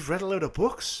means you've read a load of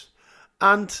books.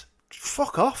 And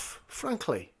fuck off,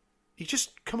 frankly. You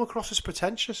just come across as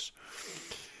pretentious.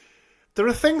 There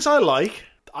are things I like.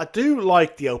 I do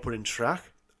like the opening track.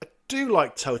 I do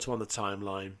like Totem on the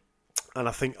Timeline. And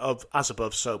I think of As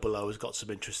Above, So Below has got some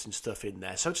interesting stuff in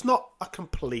there. So it's not a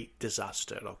complete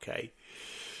disaster, okay?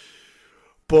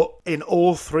 But in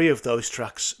all three of those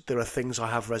tracks, there are things I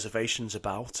have reservations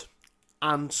about.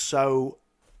 And so,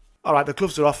 all right, the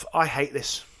gloves are off. I hate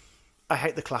this. I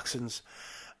hate the Klaxons.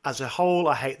 As a whole,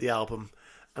 I hate the album.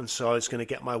 And so it's going to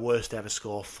get my worst ever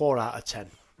score, 4 out of 10.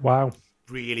 Wow.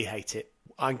 Really hate it.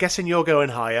 I'm guessing you're going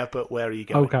higher, but where are you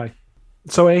going? Okay.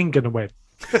 So it ain't going to win.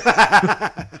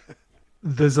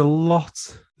 There's a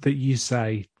lot that you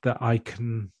say that I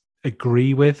can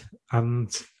agree with,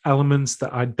 and elements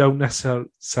that I don't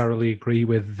necessarily agree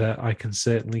with that I can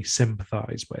certainly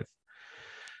sympathise with.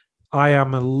 I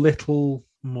am a little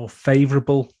more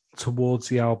favourable towards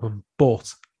the album,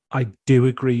 but I do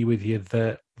agree with you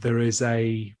that there is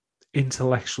a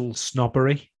intellectual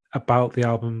snobbery about the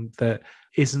album that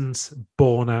isn't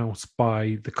borne out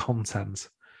by the content.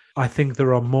 I think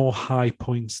there are more high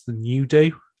points than you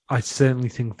do. I certainly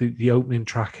think that the opening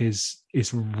track is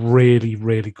really,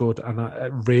 really good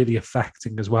and really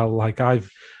affecting as well. Like, I've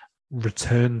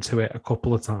returned to it a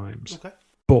couple of times,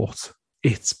 but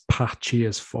it's patchy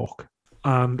as fuck.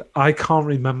 And I can't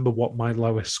remember what my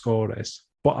lowest score is,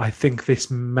 but I think this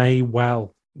may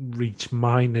well reach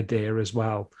my nadir as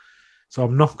well. So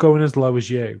I'm not going as low as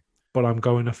you, but I'm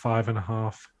going a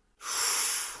 5.5.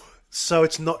 So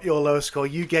it's not your lowest score.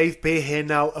 You gave Be Here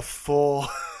Now a 4.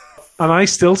 And I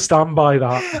still stand by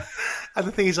that. And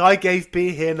the thing is, I gave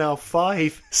Be Here Now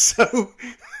 5. So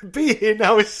Be Here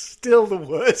Now is still the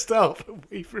worst album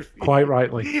we've reviewed. Quite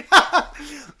rightly.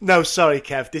 No, sorry,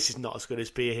 Kev. This is not as good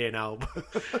as Be Here Now.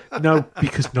 No,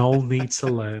 because Noel needs to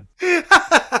learn.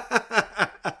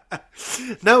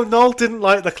 No, Noel didn't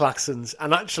like the Klaxons,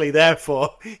 and actually,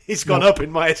 therefore, he's gone up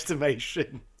in my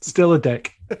estimation. Still a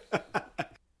dick.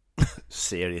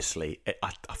 Seriously,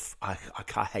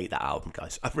 I hate that album,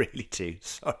 guys. I really do.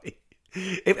 Sorry.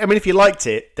 If you liked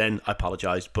it, then I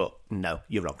apologise, but no,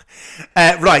 you're wrong.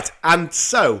 Right, and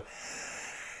so,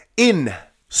 in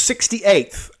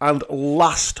 68th and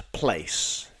last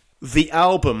place, the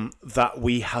album that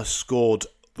we have scored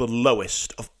the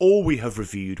lowest of all we have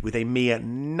reviewed with a mere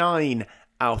 9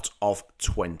 out of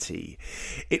 20.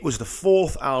 It was the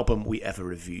 4th album we ever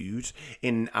reviewed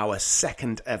in our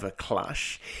 2nd ever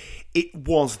Clash. It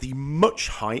was the much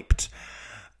hyped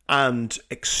and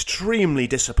extremely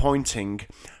disappointing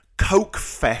Coke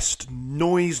Fest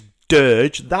noise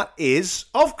dirge that is,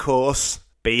 of course,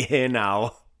 Be Here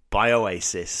Now by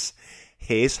Oasis.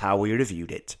 Here's how we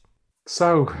reviewed it.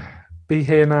 So, Be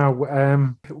Here Now.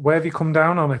 Where have you come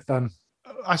down on it then?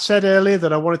 I said earlier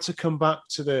that I wanted to come back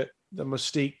to the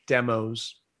Mystique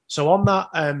demos. So on that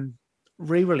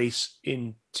re-release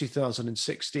in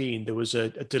 2016, there was a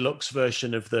deluxe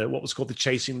version of what was called the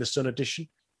Chasing the Sun edition,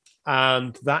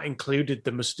 and that included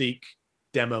the Mystique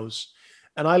demos.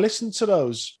 And I listened to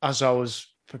those as I was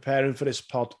preparing for this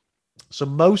pod. So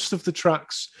most of the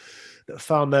tracks that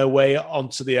found their way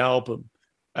onto the album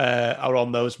are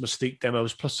on those Mystique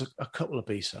demos, plus a couple of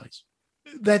B-sides.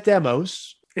 They're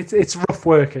demos. It's rough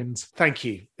workings. Thank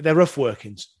you. They're rough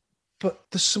workings. But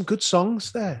there's some good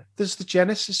songs there. There's the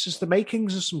genesis, there's the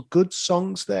makings of some good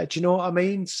songs there. Do you know what I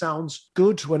mean? Sounds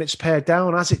good when it's pared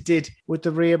down, as it did with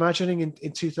the reimagining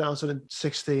in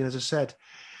 2016, as I said.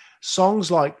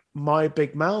 Songs like My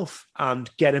Big Mouth and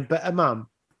Getting Better Man,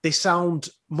 they sound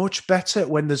much better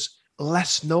when there's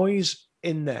less noise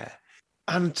in there.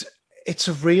 And it's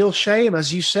a real shame,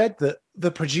 as you said, that the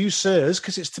producers,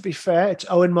 because it's, to be fair, it's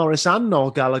Owen Morris and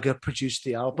Noel Gallagher produced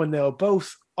the album. They were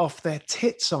both off their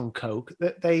tits on coke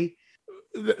that they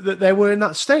were in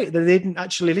that state, that they didn't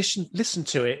actually listen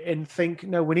to it and think,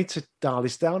 no, we need to dial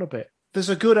this down a bit. There's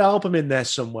a good album in there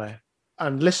somewhere.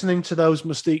 And listening to those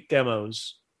Mystique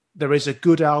demos, there is a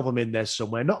good album in there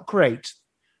somewhere. Not great,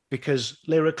 because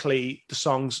lyrically the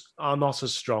songs are not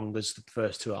as strong as the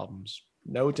first two albums.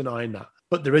 No denying that.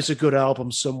 But there is a good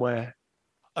album somewhere.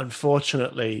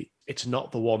 Unfortunately, it's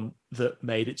not the one that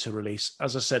made it to release.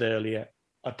 As I said earlier,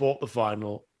 I bought the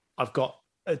vinyl. I've got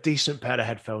a decent pair of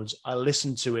headphones. I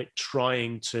listened to it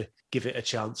trying to give it a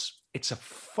chance. It's a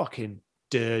fucking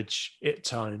dirge at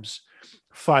times.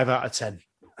 5 out of 10.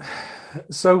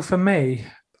 So for me,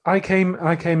 I came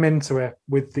into it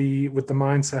with the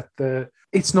mindset that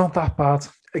it's not that bad.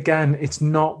 Again, it's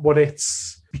not what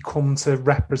it's become to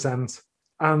represent.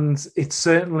 And it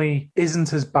certainly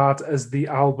isn't as bad as the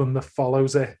album that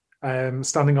follows it,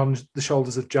 Standing on the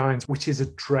Shoulders of Giants, which is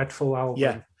a dreadful album.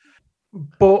 Yeah.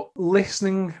 But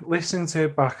listening to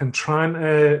it back and trying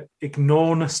to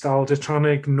ignore nostalgia, trying to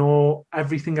ignore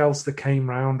everything else that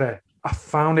came around it, I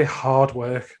found it hard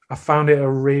work. I found it a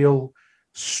real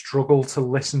struggle to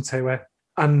listen to it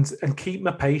and keep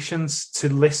my patience to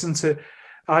listen to.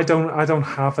 I don't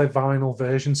have a vinyl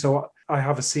version, so I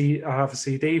have a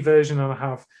CD version and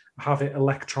I have it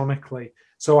electronically.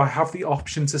 So I have the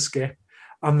option to skip,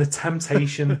 and the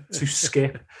temptation to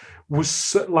skip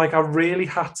was like I really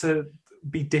had to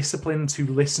be disciplined to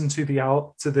listen to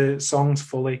the songs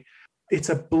fully. It's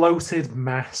a bloated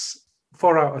mess.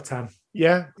 4 out of 10.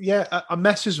 Yeah, a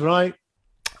mess is right.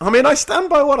 I mean, I stand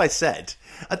by what I said.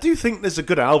 I do think there's a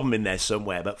good album in there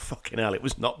somewhere, but fucking hell, it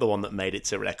was not the one that made it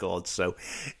to records. So,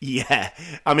 yeah.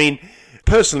 I mean,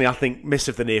 personally, I think Mists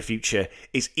of the Near Future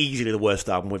is easily the worst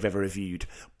album we've ever reviewed,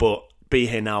 but Be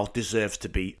Here Now deserves to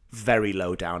be very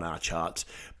low down our charts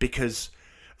because,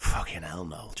 fucking hell,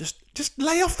 no. Just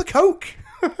lay off the coke.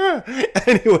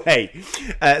 Anyway,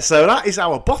 so that is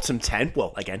our bottom 10.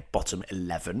 Well, again, bottom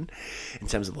 11 in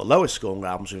terms of the lowest scoring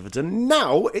albums we've ever done.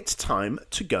 Now it's time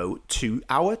to go to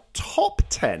our top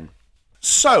 10.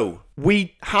 So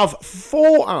we have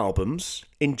 4 albums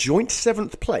in joint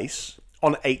 7th place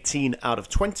on 18 out of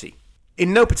 20.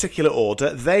 In no particular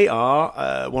order, they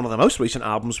are one of the most recent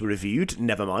albums we reviewed,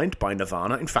 Nevermind by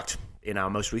Nirvana. In fact, in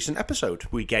our most recent episode,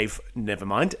 we gave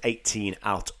Nevermind 18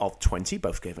 out of 20.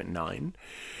 Both gave it 9.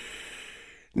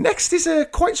 Next is a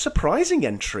quite surprising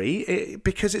entry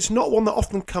because it's not one that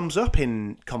often comes up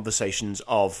in conversations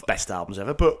of best albums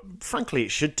ever, but frankly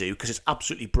it should do because it's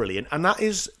absolutely brilliant, and that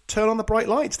is Turn on the Bright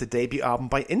Lights, the debut album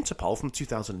by Interpol from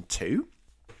 2002,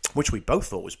 which we both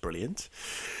thought was brilliant.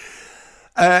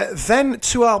 Then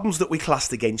 2 albums that we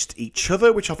classed against each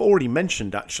other, which I've already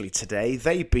mentioned actually today,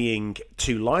 they being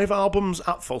 2 live albums,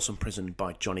 At Folsom Prison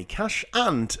by Johnny Cash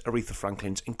and Aretha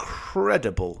Franklin's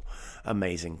incredible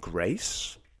Amazing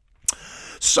Grace.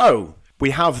 So,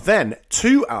 we have then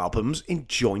 2 albums in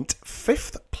joint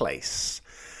 5th place.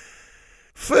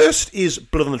 First is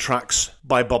Blood on the Tracks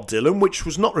by Bob Dylan, which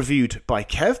was not reviewed by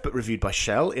Kev, but reviewed by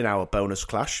Shell in our bonus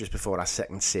clash just before our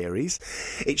second series.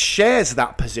 It shares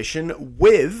that position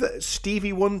with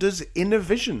Stevie Wonder's Inner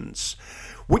Visions,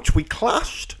 which we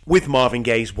clashed with Marvin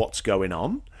Gaye's What's Going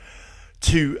On,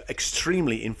 2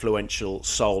 extremely influential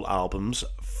soul albums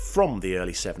from the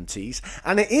early 70s,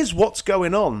 and it is What's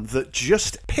Going On that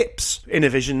just pips Inner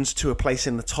Visions to a place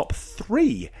in the top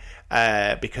 3.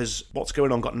 Because What's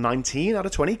Going On got 19 out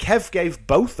of 20. Kev gave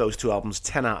both those 2 albums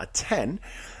 10 out of 10.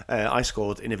 I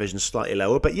scored Inner Visions slightly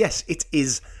lower, but yes, it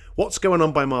is What's Going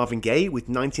On by Marvin Gaye with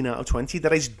 19 out of 20.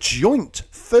 That is joint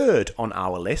 3rd on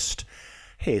our list.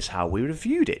 Here's how we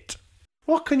reviewed it.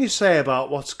 What can you say about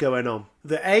What's Going On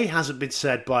that A, hasn't been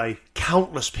said by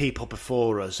countless people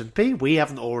before us, and B, we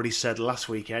haven't already said last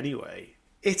week anyway?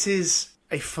 It is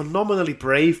a phenomenally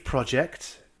brave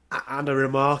project and a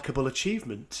remarkable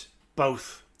achievement,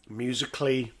 both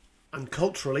musically and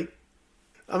culturally.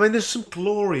 I mean, there's some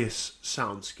glorious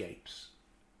soundscapes.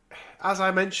 As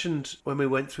I mentioned when we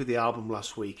went through the album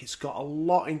last week, it's got a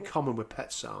lot in common with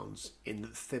Pet Sounds in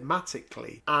that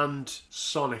thematically and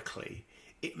sonically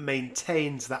it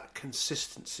maintains that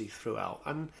consistency throughout.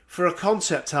 And for a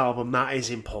concept album, that is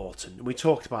important. We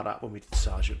talked about that when we did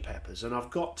Sgt. Pepper's, and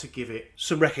I've got to give it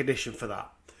some recognition for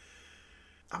that.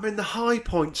 I mean, the high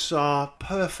points are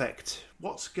perfect.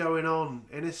 What's Going On?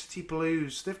 Inner City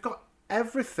Blues. They've got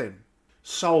everything.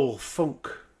 Soul, funk,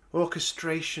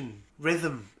 orchestration,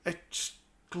 rhythm. It's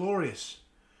glorious.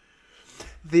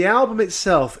 The album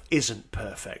itself isn't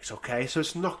perfect, okay? So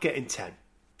it's not getting 10.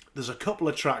 There's a couple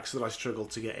of tracks that I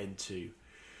struggled to get into.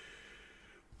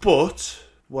 But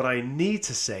What I need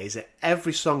to say is that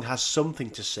every song has something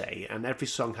to say, and every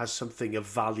song has something of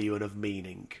value and of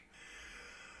meaning.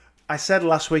 I said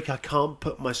last week I can't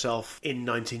put myself in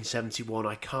 1971.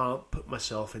 I can't put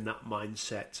myself in that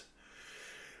mindset.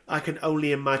 I can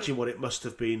only imagine what it must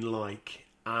have been like,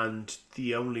 and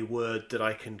the only word that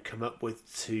I can come up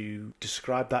with to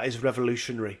describe that is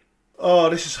revolutionary. Oh,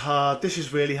 this is hard. This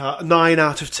is really hard. 9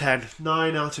 out of 10.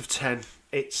 9 out of 10.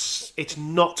 It's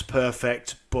not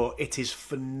perfect, but it is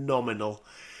phenomenal.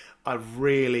 I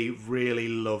really, really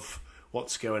love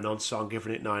what's going on, so I'm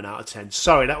giving it 9 out of 10.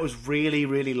 Sorry, that was really,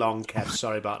 really long, Kev.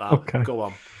 Sorry about that. Okay. Go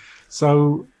on.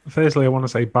 So, firstly, I want to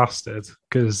say bastard,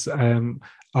 because I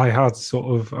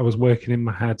was working in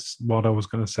my head what I was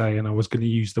going to say, and I was going to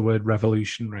use the word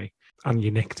revolutionary, and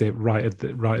you nicked it right at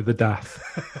the death.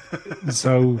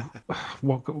 So,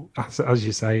 as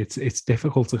you say, it's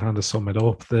difficult to kind of sum it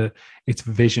up. It's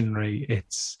visionary.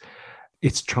 It's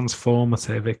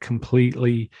transformative. It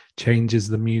completely changes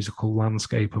the musical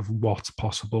landscape of what's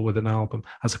possible with an album.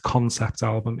 As a concept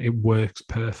album, it works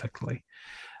perfectly.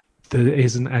 There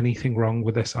isn't anything wrong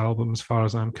with this album as far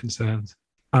as I'm concerned.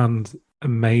 And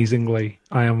amazingly,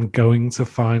 I am going to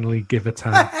finally give it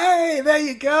 10. Hey, there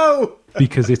you go.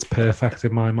 Because it's perfect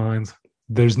in my mind.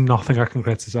 There's nothing I can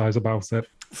criticize about it.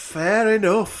 Fair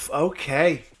enough.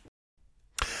 Okay.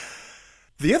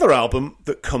 The other album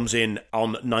that comes in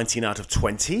on 19 out of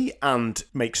 20 and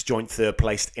makes joint third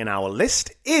place in our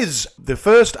list is the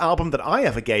first album that I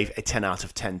ever gave a 10 out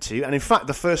of 10 to, and in fact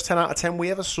the first 10 out of 10 we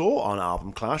ever saw on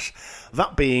Album Clash,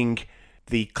 that being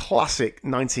the classic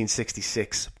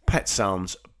 1966 Pet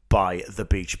Sounds by the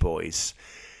Beach Boys.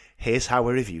 Here's how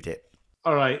we reviewed it.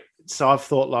 All right, so I've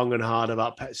thought long and hard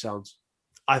about Pet Sounds.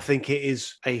 I think it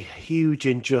is a huge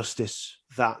injustice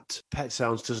that Pet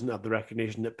Sounds doesn't have the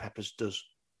recognition that Pepper's does.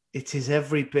 It is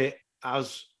every bit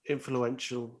as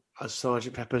influential as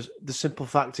Sgt. Pepper's. The simple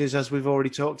fact is, as we've already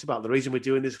talked about, the reason we're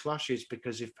doing this clash is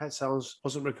because if Pet Sounds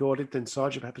wasn't recorded, then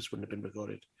Sgt. Pepper's wouldn't have been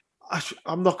recorded.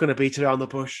 I'm not going to beat around the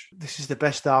bush. This is the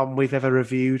best album we've ever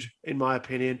reviewed, in my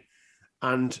opinion.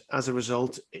 And as a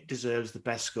result, it deserves the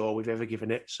best score we've ever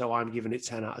given it. So I'm giving it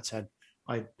 10 out of 10.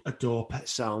 I adore Pet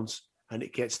Sounds, and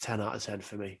it gets 10 out of 10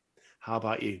 for me. How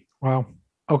about you? Wow.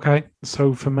 Okay,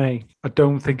 so for me, I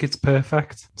don't think it's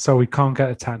perfect, so we can't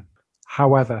get a 10.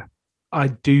 However, I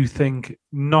do think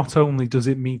not only does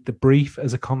it meet the brief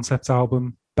as a concept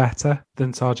album better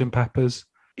than Sgt. Pepper's,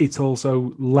 it's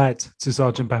also led to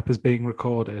Sgt. Pepper's being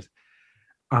recorded.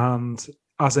 And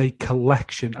as a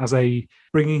collection, as a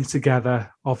bringing together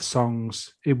of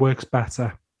songs, it works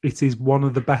better. It is one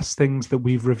of the best things that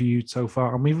we've reviewed so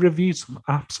far, and we've reviewed some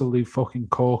absolute fucking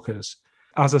corkers.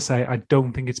 As I say, I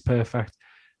don't think it's perfect.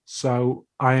 So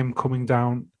I am coming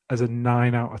down as a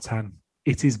 9 out of 10.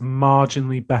 It is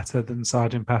marginally better than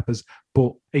Sgt. Pepper's,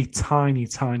 but a tiny,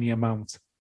 tiny amount.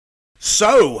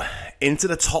 So, into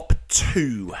the top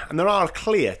 2. And there are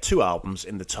clear 2 albums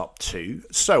in the top 2.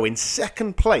 So, in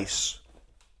second place,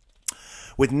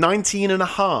 with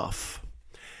 19.5,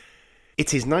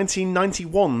 it is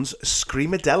 1991's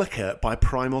Screamadelica by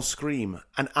Primal Scream,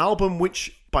 an album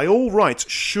which, by all rights,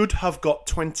 should have got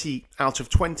 20 out of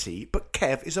 20, but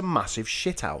Kev is a massive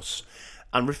shithouse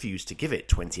and refused to give it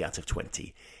 20 out of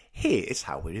 20. Here is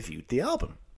how we reviewed the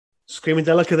album.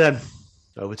 Screamadelica then.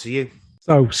 Over to you.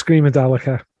 So,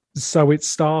 Screamadelica. So it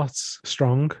starts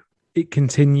strong. It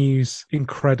continues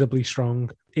incredibly strong.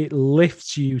 It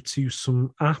lifts you to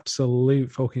some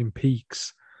absolute fucking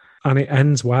peaks. And it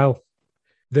ends well.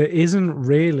 There isn't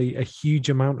really a huge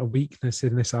amount of weakness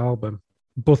in this album,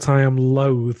 but I am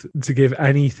loath to give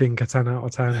anything a 10 out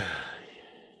of 10.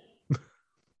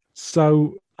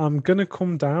 So I'm going to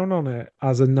come down on it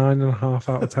as a 9.5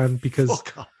 out of 10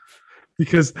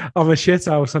 because I'm a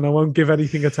shithouse and I won't give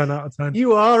anything a 10 out of 10.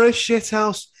 You are a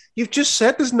shithouse. You've just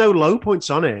said there's no low points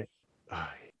on it.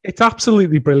 It's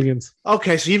absolutely brilliant.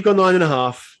 Okay, so you've got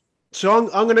 9.5. So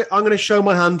I'm gonna show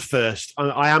my hand first.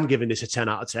 I am giving this a 10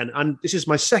 out of 10, and this is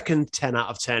my second 10 out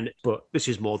of 10, but this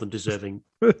is more than deserving.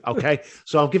 Okay,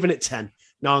 so I'm giving it 10.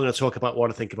 Now I'm going to talk about what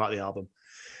I think about the album.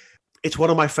 It's one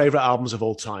of my favorite albums of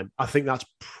all time. I think that's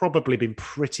probably been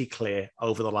pretty clear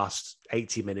over the last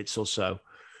 80 minutes or so.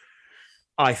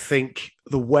 I think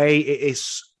the way it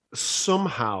is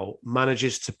somehow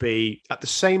manages to be at the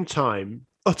same time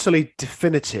utterly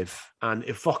definitive and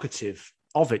evocative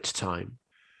of its time,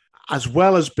 as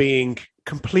well as being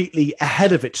completely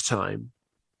ahead of its time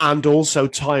and also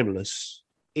timeless,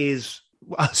 is,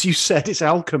 as you said, it's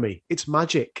alchemy. It's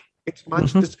magic. It's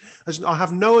magic. I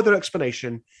have no other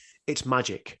explanation. It's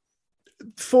magic.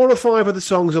 4 or 5 of the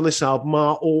songs on this album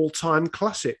are all-time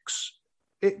classics.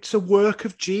 It's a work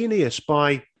of genius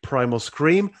by Primal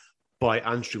Scream, by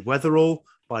Andrew Weatherall,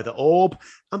 by The Orb,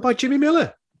 and by Jimmy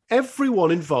Miller.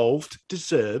 Everyone involved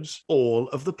deserves all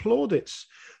of the plaudits.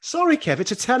 Sorry, Kev,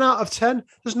 it's a 10 out of 10.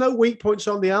 There's no weak points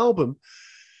on the album.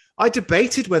 I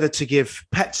debated whether to give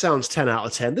Pet Sounds 10 out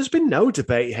of 10. There's been no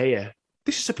debate here.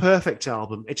 This is a perfect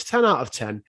album. It's 10 out of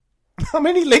 10. I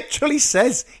mean, he literally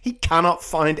says he cannot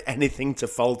find anything to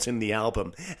fault in the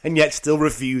album and yet still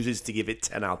refuses to give it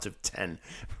 10 out of 10.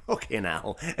 Fucking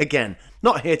hell. Again,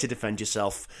 not here to defend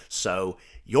yourself, so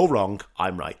you're wrong,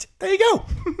 I'm right. There you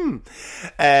go.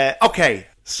 Okay,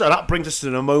 so that brings us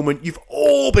to the moment you've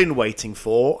all been waiting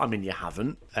for. I mean, you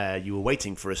haven't. You were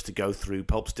waiting for us to go through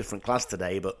Pulp's different class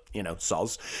today, but, you know,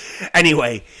 soz.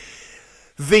 Anyway,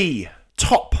 the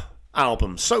top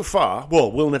album so far, well,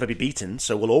 will never be beaten,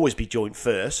 so will always be joint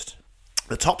first.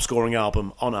 The top scoring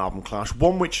album on Album Clash,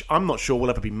 one which I'm not sure will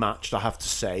ever be matched, I have to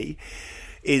say,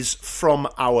 is from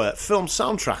our film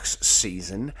soundtracks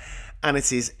season, and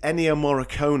it is Ennio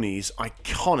Morricone's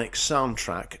iconic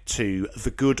soundtrack to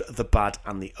The Good, the Bad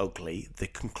and the Ugly, the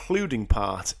concluding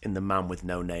part in the Man with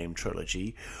No Name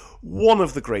trilogy, one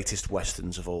of the greatest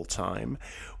westerns of all time,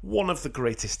 one of the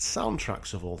greatest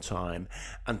soundtracks of all time,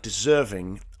 and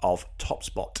deserving of top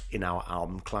spot in our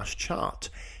Album Clash chart.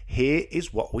 Here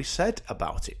is what we said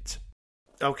about it.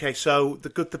 Okay, so The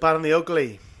Good, the Bad and the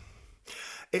Ugly.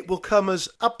 It will come as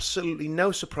absolutely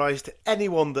no surprise to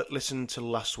anyone that listened to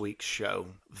last week's show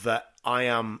that I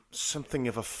am something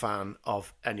of a fan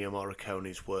of Ennio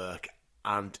Morricone's work,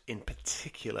 and in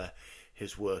particular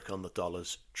his work on the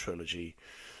Dollars trilogy.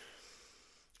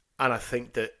 And I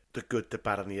think that The Good, the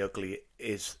Bad and the Ugly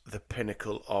is the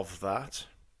pinnacle of that,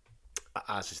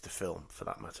 as is the film for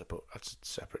that matter, but that's a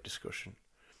separate discussion.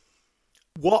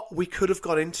 What we could have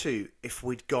got into if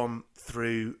we'd gone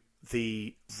through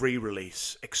the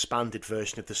re-release, expanded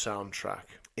version of the soundtrack,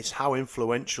 is how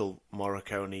influential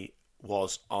Morricone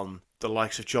was on the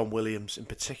likes of John Williams in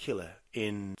particular,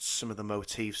 in some of the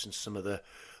motifs and some of the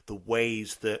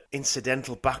ways that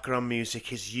incidental background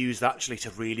music is used actually to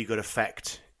really good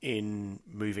effect in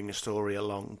moving a story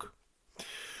along.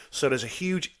 So there's a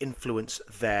huge influence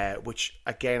there, which,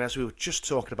 again, as we were just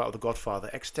talking about with The Godfather,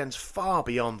 extends far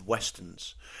beyond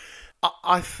westerns.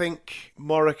 I think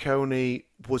Morricone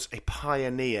was a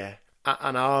pioneer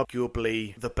and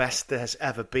arguably the best there has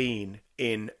ever been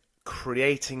in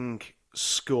creating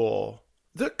score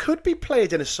that could be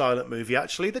played in a silent movie,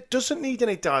 actually, that doesn't need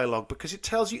any dialogue because it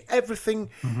tells you everything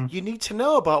you need to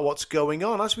know about what's going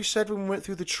on, as we said when we went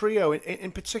through the trio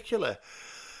in particular.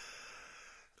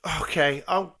 Okay,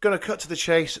 I'm going to cut to the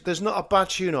chase. There's not a bad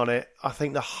tune on it. I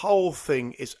think the whole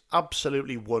thing is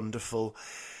absolutely wonderful.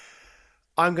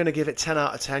 I'm going to give it 10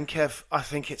 out of 10, Kev. I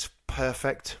think it's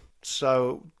perfect.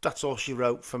 So that's all she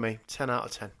wrote for me. 10 out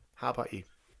of 10. How about you?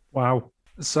 Wow.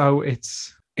 So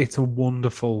it's a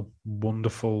wonderful,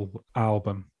 wonderful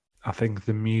album. I think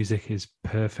the music is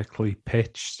perfectly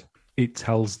pitched. It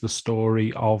tells the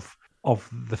story of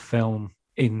the film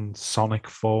in sonic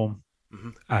form.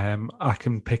 Mm-hmm. I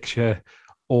can picture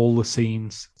all the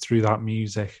scenes through that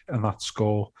music and that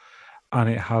score. And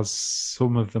it has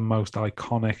some of the most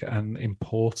iconic and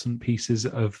important pieces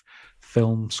of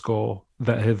film score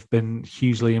that have been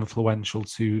hugely influential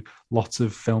to lots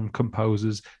of film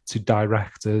composers, to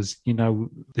directors. You know,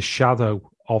 the shadow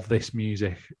of this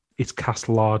music, it's cast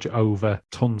large over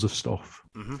tons of stuff.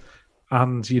 Mm-hmm.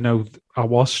 And, you know, I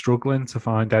was struggling to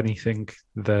find anything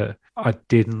that I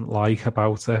didn't like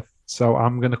about it. So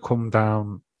I'm going to come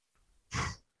down.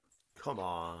 Come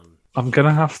on. I'm going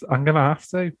to have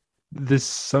to. There's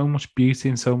so much beauty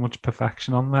and so much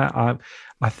perfection on there.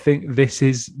 I think this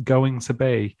is going to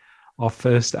be our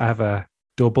first ever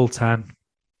double 10.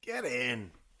 Get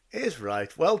in. It is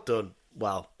right. Well done.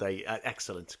 Well,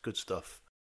 excellent. Good stuff.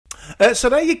 So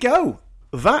there you go.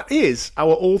 That is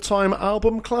our all-time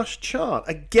Album Clash chart.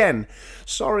 Again,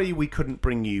 sorry we couldn't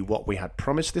bring you what we had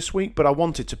promised this week, but I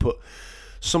wanted to put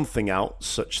something out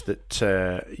such that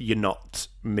you're not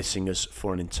missing us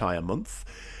for an entire month.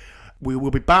 We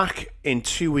will be back in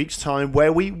 2 weeks' time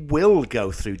where we will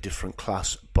go through different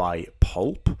class by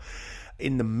pulp.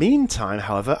 In the meantime,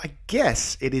 however, I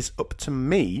guess it is up to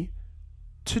me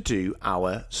to do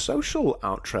our social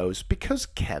outros because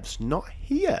Kev's not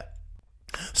here.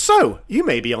 So, you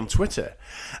may be on Twitter,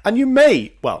 and you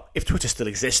may, well, if Twitter still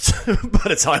exists by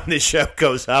the time this show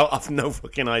goes out, I've no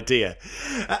fucking idea.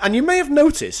 And you may have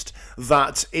noticed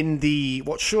that in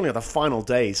what surely are the final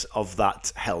days of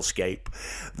that hellscape,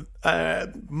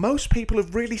 most people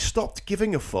have really stopped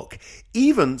giving a fuck,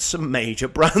 even some major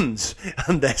brands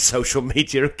and their social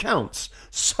media accounts.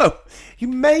 So, you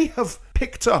may have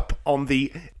picked up on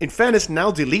the, in fairness, now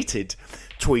deleted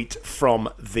tweet from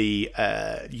the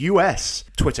US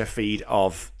Twitter feed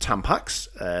of Tampax,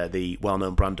 the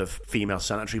well-known brand of female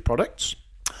sanitary products,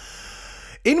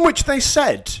 in which they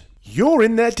said, "You're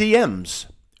in their DMs,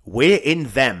 we're in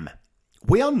them.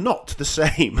 We are not the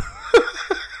same."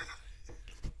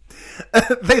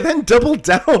 They then doubled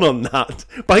down on that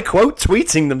by quote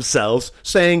tweeting themselves,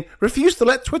 saying, "Refuse to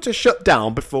let Twitter shut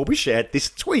down before we shared this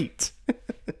tweet."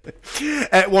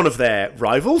 One of their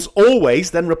rivals,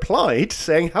 Always, then replied,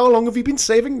 saying, "How long have you been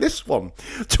saving this one?"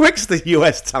 To which the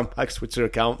US Tampax Twitter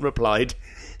account replied,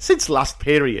 "Since last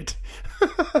period."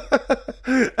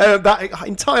 That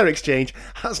entire exchange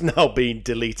has now been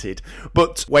deleted,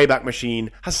 but Wayback Machine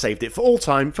has saved it for all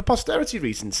time for posterity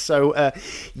reasons. So,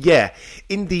 yeah,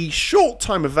 in the short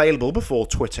time available before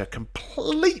Twitter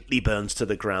completely burns to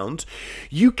the ground,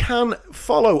 you can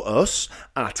follow us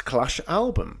at Clash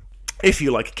Album. If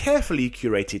you like carefully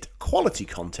curated quality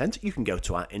content, you can go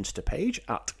to our Insta page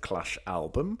at Clash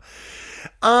Album.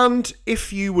 And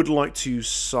if you would like to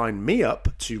sign me up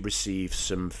to receive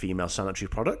some female sanitary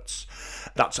products,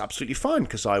 that's absolutely fine,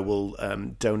 because I will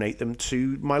donate them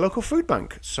to my local food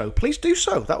bank. So please do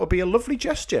so. That would be a lovely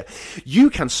gesture. You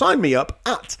can sign me up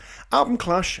at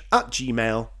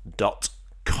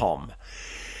albumclash@gmail.com.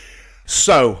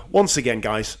 So, once again,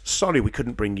 guys, sorry we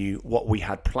couldn't bring you what we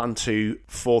had planned to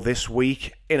for this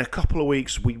week. In a couple of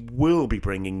weeks, we will be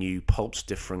bringing you Pulp's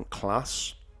Different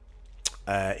Class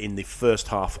in the first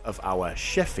half of our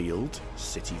Sheffield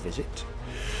City visit.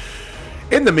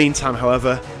 In the meantime,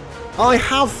 however, I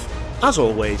have, as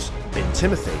always, been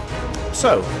Timothy.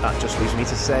 So, that just leaves me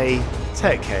to say,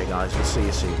 take care, guys. We'll see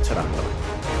you soon. Ta-da.